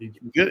mean,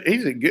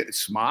 he's a good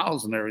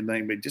smiles and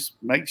everything, but it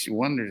just makes you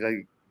wonder.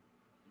 Hey,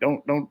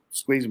 don't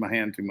squeeze my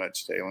hand too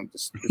much, Jalen.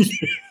 Just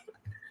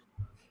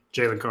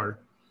Jalen Carter.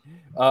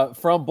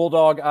 From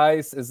Bulldog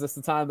Ice, is this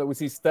the time that we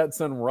see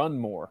Stetson run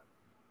more?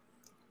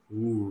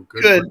 Ooh,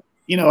 good.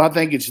 I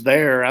think it's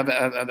there.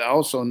 I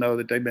also know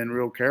that they've been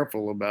real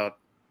careful about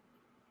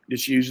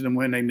just using him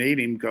when they need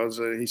him because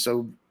he's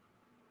so,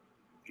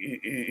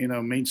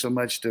 means so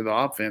much to the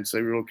offense.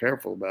 They're real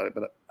careful about it.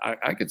 But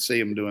I could see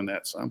him doing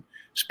that some,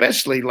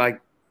 especially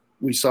like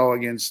we saw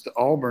against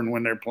Auburn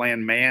when they're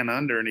playing man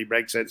under and he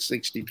breaks that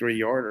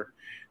 63-yarder.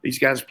 These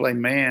guys play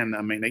man.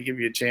 I mean, they give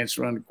you a chance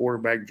to run the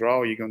quarterback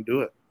draw. You're going to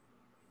do it.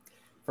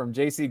 From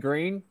JC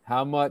Green,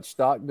 how much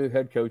stock do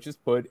head coaches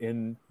put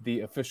in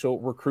the official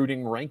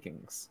recruiting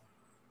rankings?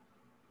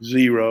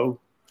 0.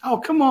 Oh,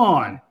 come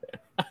on.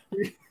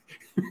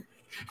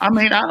 I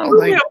mean, I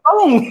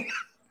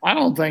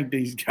don't think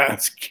these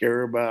guys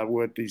care about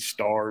what these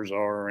stars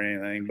are or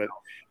anything,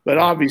 but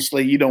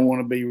obviously you don't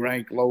want to be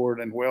ranked lower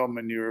than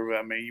Wellman.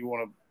 I mean, you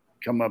want to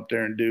come up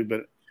there and do,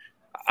 but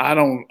I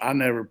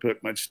never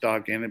put much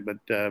stock in it, but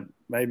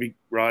maybe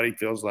Roddy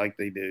feels like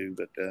they do.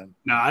 But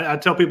no, I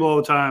tell people all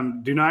the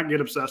time, do not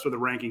get obsessed with the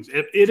rankings.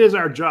 It is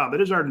our job.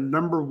 It is our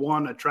number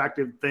one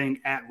attractive thing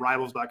at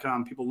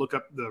rivals.com. People look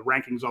up the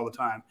rankings all the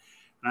time.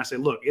 And I say,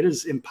 look, it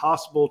is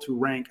impossible to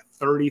rank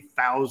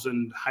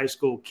 30,000 high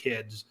school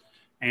kids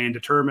and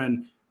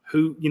determine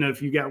who,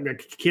 if you got a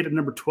kid at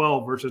number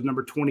 12 versus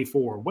number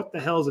 24, what the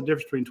hell is the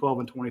difference between 12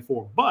 and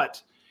 24?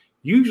 But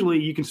usually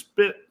you can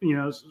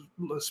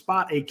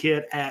spot a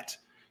kid at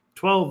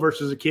 12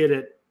 versus a kid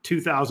at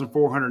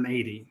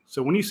 2,480.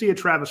 So when you see a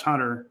Travis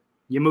Hunter,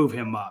 you move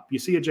him up. You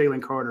see a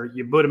Jalen Carter,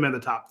 you put him in the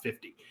top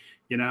 50.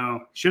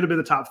 Should have been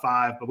the top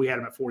 5, but we had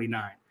him at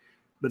 49.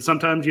 But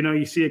sometimes,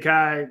 you see a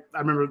guy. I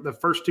remember the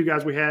first 2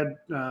 guys we had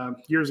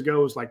years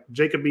ago was like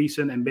Jacob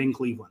Eason and Ben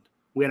Cleveland.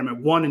 We had him at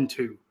 1 and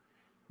 2.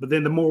 But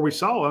then the more we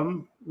saw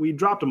him, we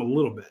dropped him a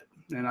little bit.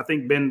 And I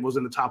think Ben was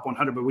in the top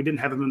 100, but we didn't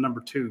have him in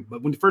number 2.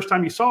 But when the first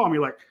time you saw him,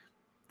 you're like,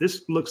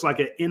 this looks like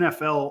an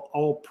NFL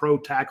all-pro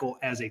tackle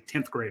as a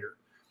 10th grader.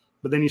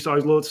 But then you saw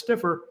he's a little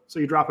stiffer, so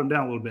you drop him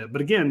down a little bit.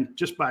 But again,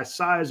 just by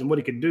size and what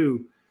he could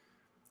do,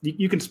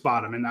 you can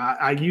spot him. And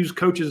I use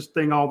coaches'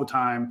 thing all the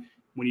time.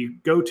 When you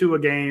go to a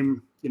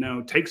game,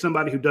 take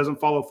somebody who doesn't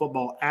follow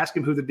football, ask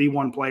him who the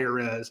D1 player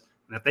is.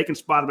 And if they can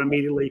spot him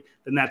immediately,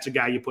 then that's a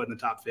guy you put in the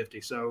top 50.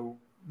 So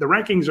the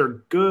rankings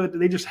are good.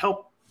 They just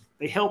help.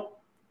 They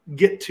help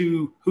get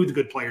to who the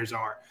good players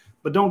are.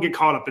 But don't get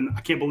caught up in,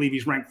 I can't believe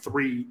he's ranked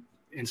 3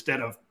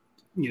 instead of,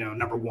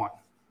 number 1.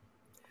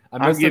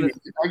 I'll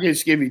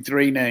just give you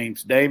 3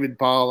 names: David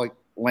Pollock,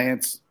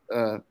 Lance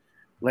Ladd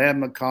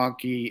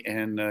McConkey,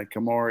 and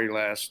Kamari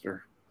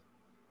Laster.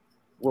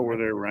 What were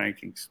their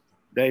rankings?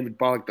 David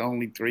Pollock, the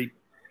only 3.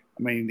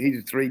 I mean, he's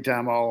a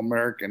 3-time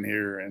All-American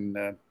here,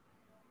 and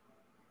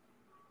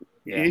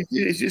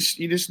it's just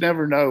you just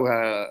never know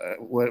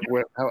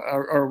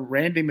or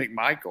Randy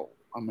McMichael.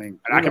 I mean,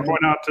 and I can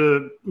point out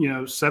to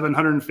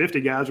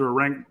 750 guys who are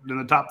ranked in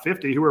the top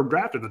 50 who were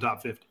drafted in the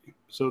top 50.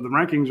 So the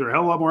rankings are a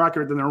hell of a lot more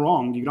accurate than they're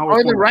wrong. You can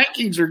always the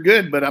rankings are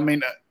good, but I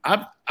mean,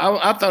 I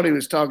thought he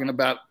was talking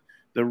about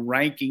the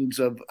rankings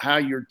of how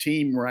your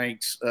team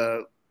ranks.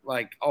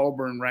 Like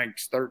Auburn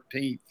ranks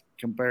 13th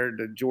compared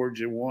to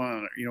Georgia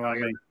 1. You know what I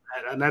mean?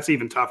 And that's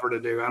even tougher to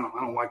do. I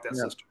don't like that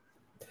system.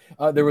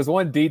 There was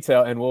one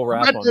detail, and we'll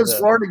wrap on this.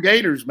 Florida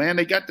Gators, man,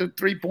 they got the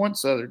 3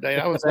 points the other day.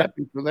 I was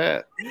happy for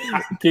that.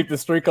 Keep the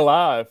streak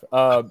alive.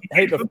 Got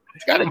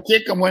to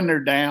kick them when they're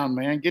down,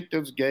 man. Get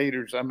those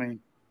Gators. I mean,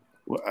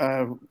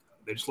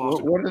 they just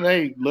lost. What are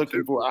they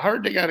looking for? I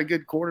heard they got a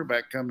good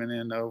quarterback coming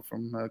in though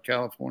from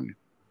California.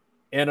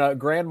 And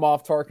Grand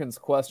Moff Tarkin's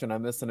question, I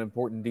missed an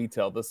important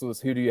detail. This was,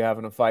 who do you have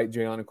in a fight,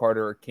 Jalen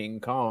Carter or King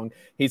Kong?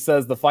 He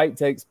says the fight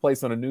takes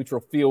place on a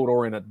neutral field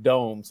or in a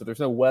dome, so there's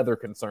no weather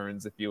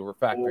concerns if you were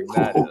factoring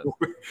that in.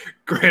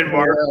 Grand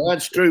Moff.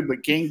 That's true,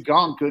 but King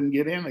Kong couldn't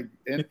get in.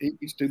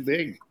 He's too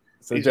big.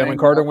 So Jalen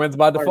Carter wins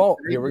by default.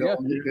 Here we go.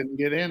 He couldn't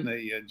get in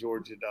the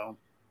Georgia Dome.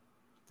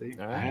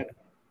 All right.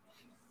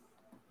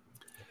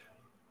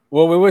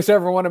 Well, we wish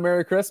everyone a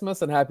Merry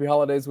Christmas and Happy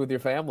Holidays with your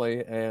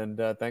family.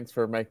 And thanks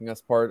for making us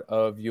part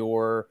of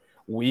your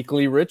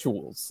weekly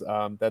rituals.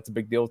 That's a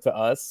big deal to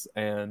us,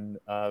 and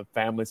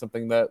family,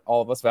 something that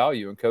all of us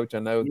value. And Coach, I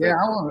know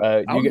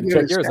that you get to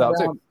check yours out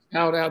too.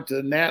 Shout out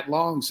to Nat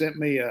Long, sent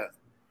me a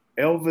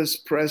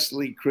Elvis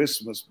Presley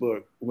Christmas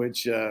book,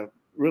 which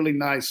really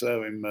nice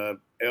of him.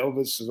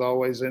 Elvis is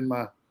always in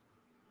my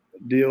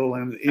deal.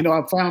 And,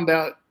 I found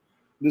out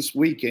this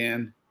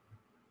weekend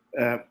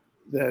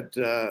that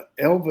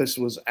Elvis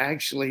was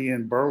actually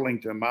in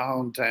Burlington, my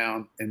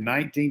hometown, in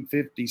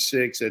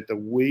 1956 at the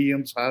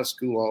Williams High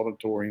School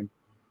auditorium.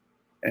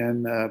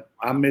 And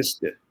I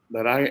missed it.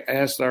 But I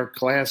asked our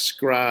class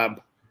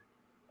scribe,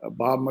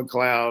 Bob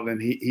McLeod,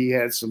 and he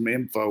had some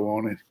info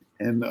on it.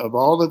 And of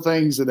all the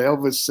things that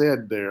Elvis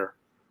said there,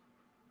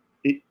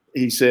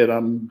 he said,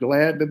 "I'm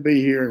glad to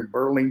be here in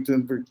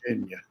Burlington,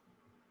 Virginia,"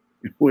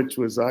 which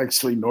was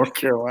actually North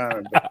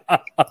Carolina.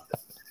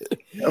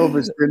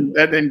 Elvis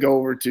didn't go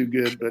over too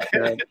good, but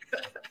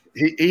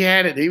he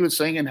had it. He was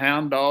singing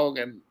Hound Dog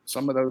and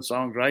some of those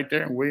songs right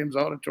there in Williams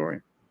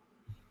Auditorium.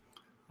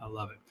 I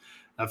love it.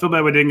 I feel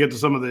bad we didn't get to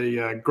some of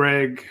the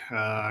Greg,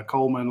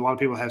 Coleman. A lot of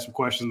people had some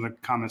questions in the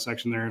comment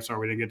section there. Sorry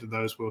we didn't get to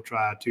those. We'll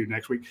try to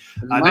next week.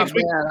 Next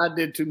week, I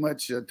did too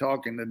much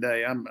talking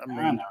today. I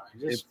mean,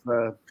 it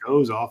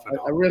goes off.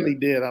 I really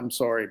did. I'm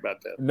sorry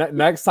about that.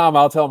 Next time,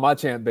 I'll tell my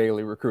Champ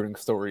Bailey recruiting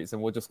stories,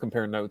 and we'll just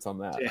compare notes on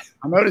that. Yeah.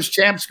 I noticed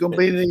Champ's going to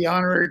be the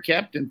honorary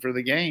captain for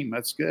the game.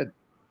 That's good.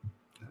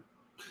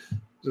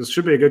 This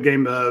should be a good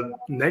game.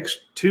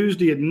 Next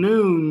Tuesday at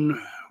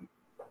noon,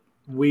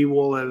 we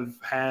will have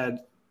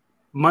had –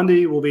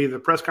 Monday will be the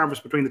press conference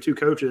between the two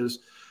coaches.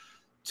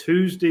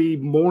 Tuesday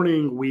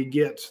morning, we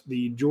get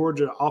the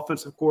Georgia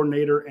offensive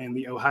coordinator and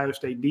the Ohio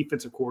State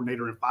defensive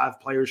coordinator and 5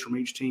 players from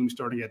each team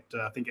starting at,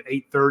 I think, at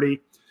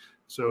 8:30.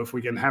 So if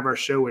we can have our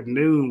show at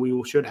noon,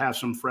 we should have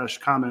some fresh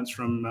comments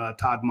from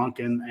Todd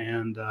Monken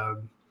and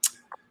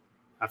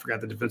I forgot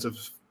the defensive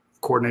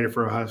coordinator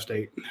for Ohio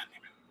State.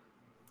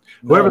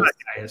 Whoever that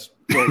guy is.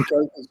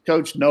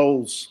 Coach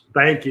Knowles.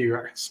 Thank you.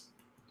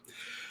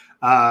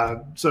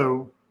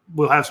 So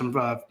we'll have some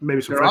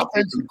maybe some. Their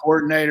offensive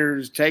coordinator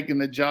is taking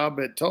the job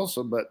at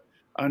Tulsa, but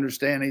I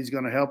understand he's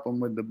going to help them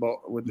with the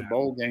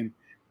bowl game.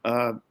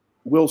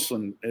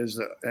 Wilson is,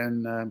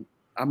 and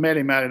I met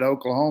him out at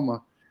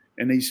Oklahoma,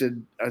 and he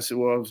said, "I said,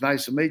 well, it was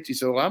nice to meet you." He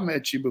said, "Well, I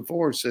met you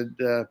before." I said,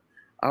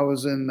 "I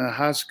was in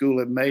high school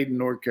at Maiden,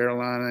 North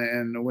Carolina,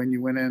 and when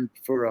you went in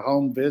for a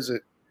home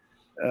visit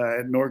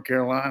at North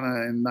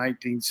Carolina in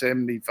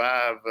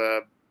 1975,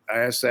 I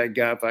asked that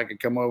guy if I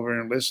could come over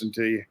and listen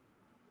to you."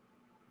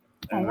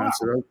 And I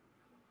said, "Oh."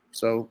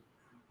 So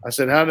I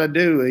said, "How'd I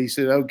do?" He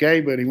said,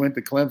 "Okay," but he went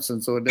to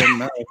Clemson, so it doesn't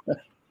matter.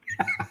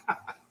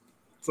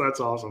 So that's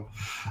awesome.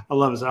 I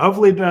love it. So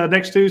hopefully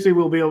next Tuesday you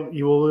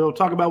will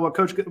talk about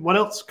what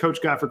else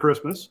Coach got for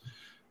Christmas,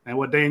 and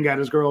what Dayne got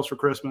his girls for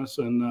Christmas,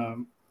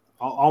 and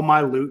all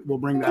my loot. We'll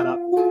bring that up.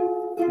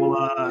 We'll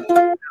have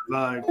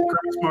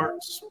Kirby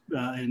Smarts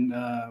and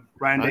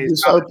Ryan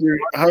Days. I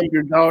hope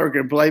your daughter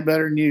can play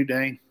better than you,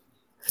 Dayne.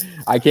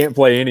 I can't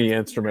play any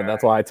instrument.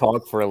 That's why I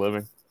talk for a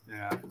living.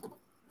 Yeah.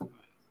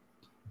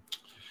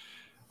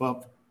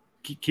 Well,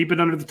 keep it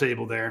under the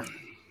table there.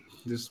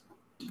 Just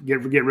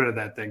get rid of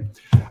that thing.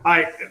 All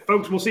right,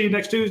 folks, we'll see you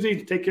next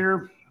Tuesday. Take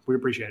care. We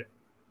appreciate it.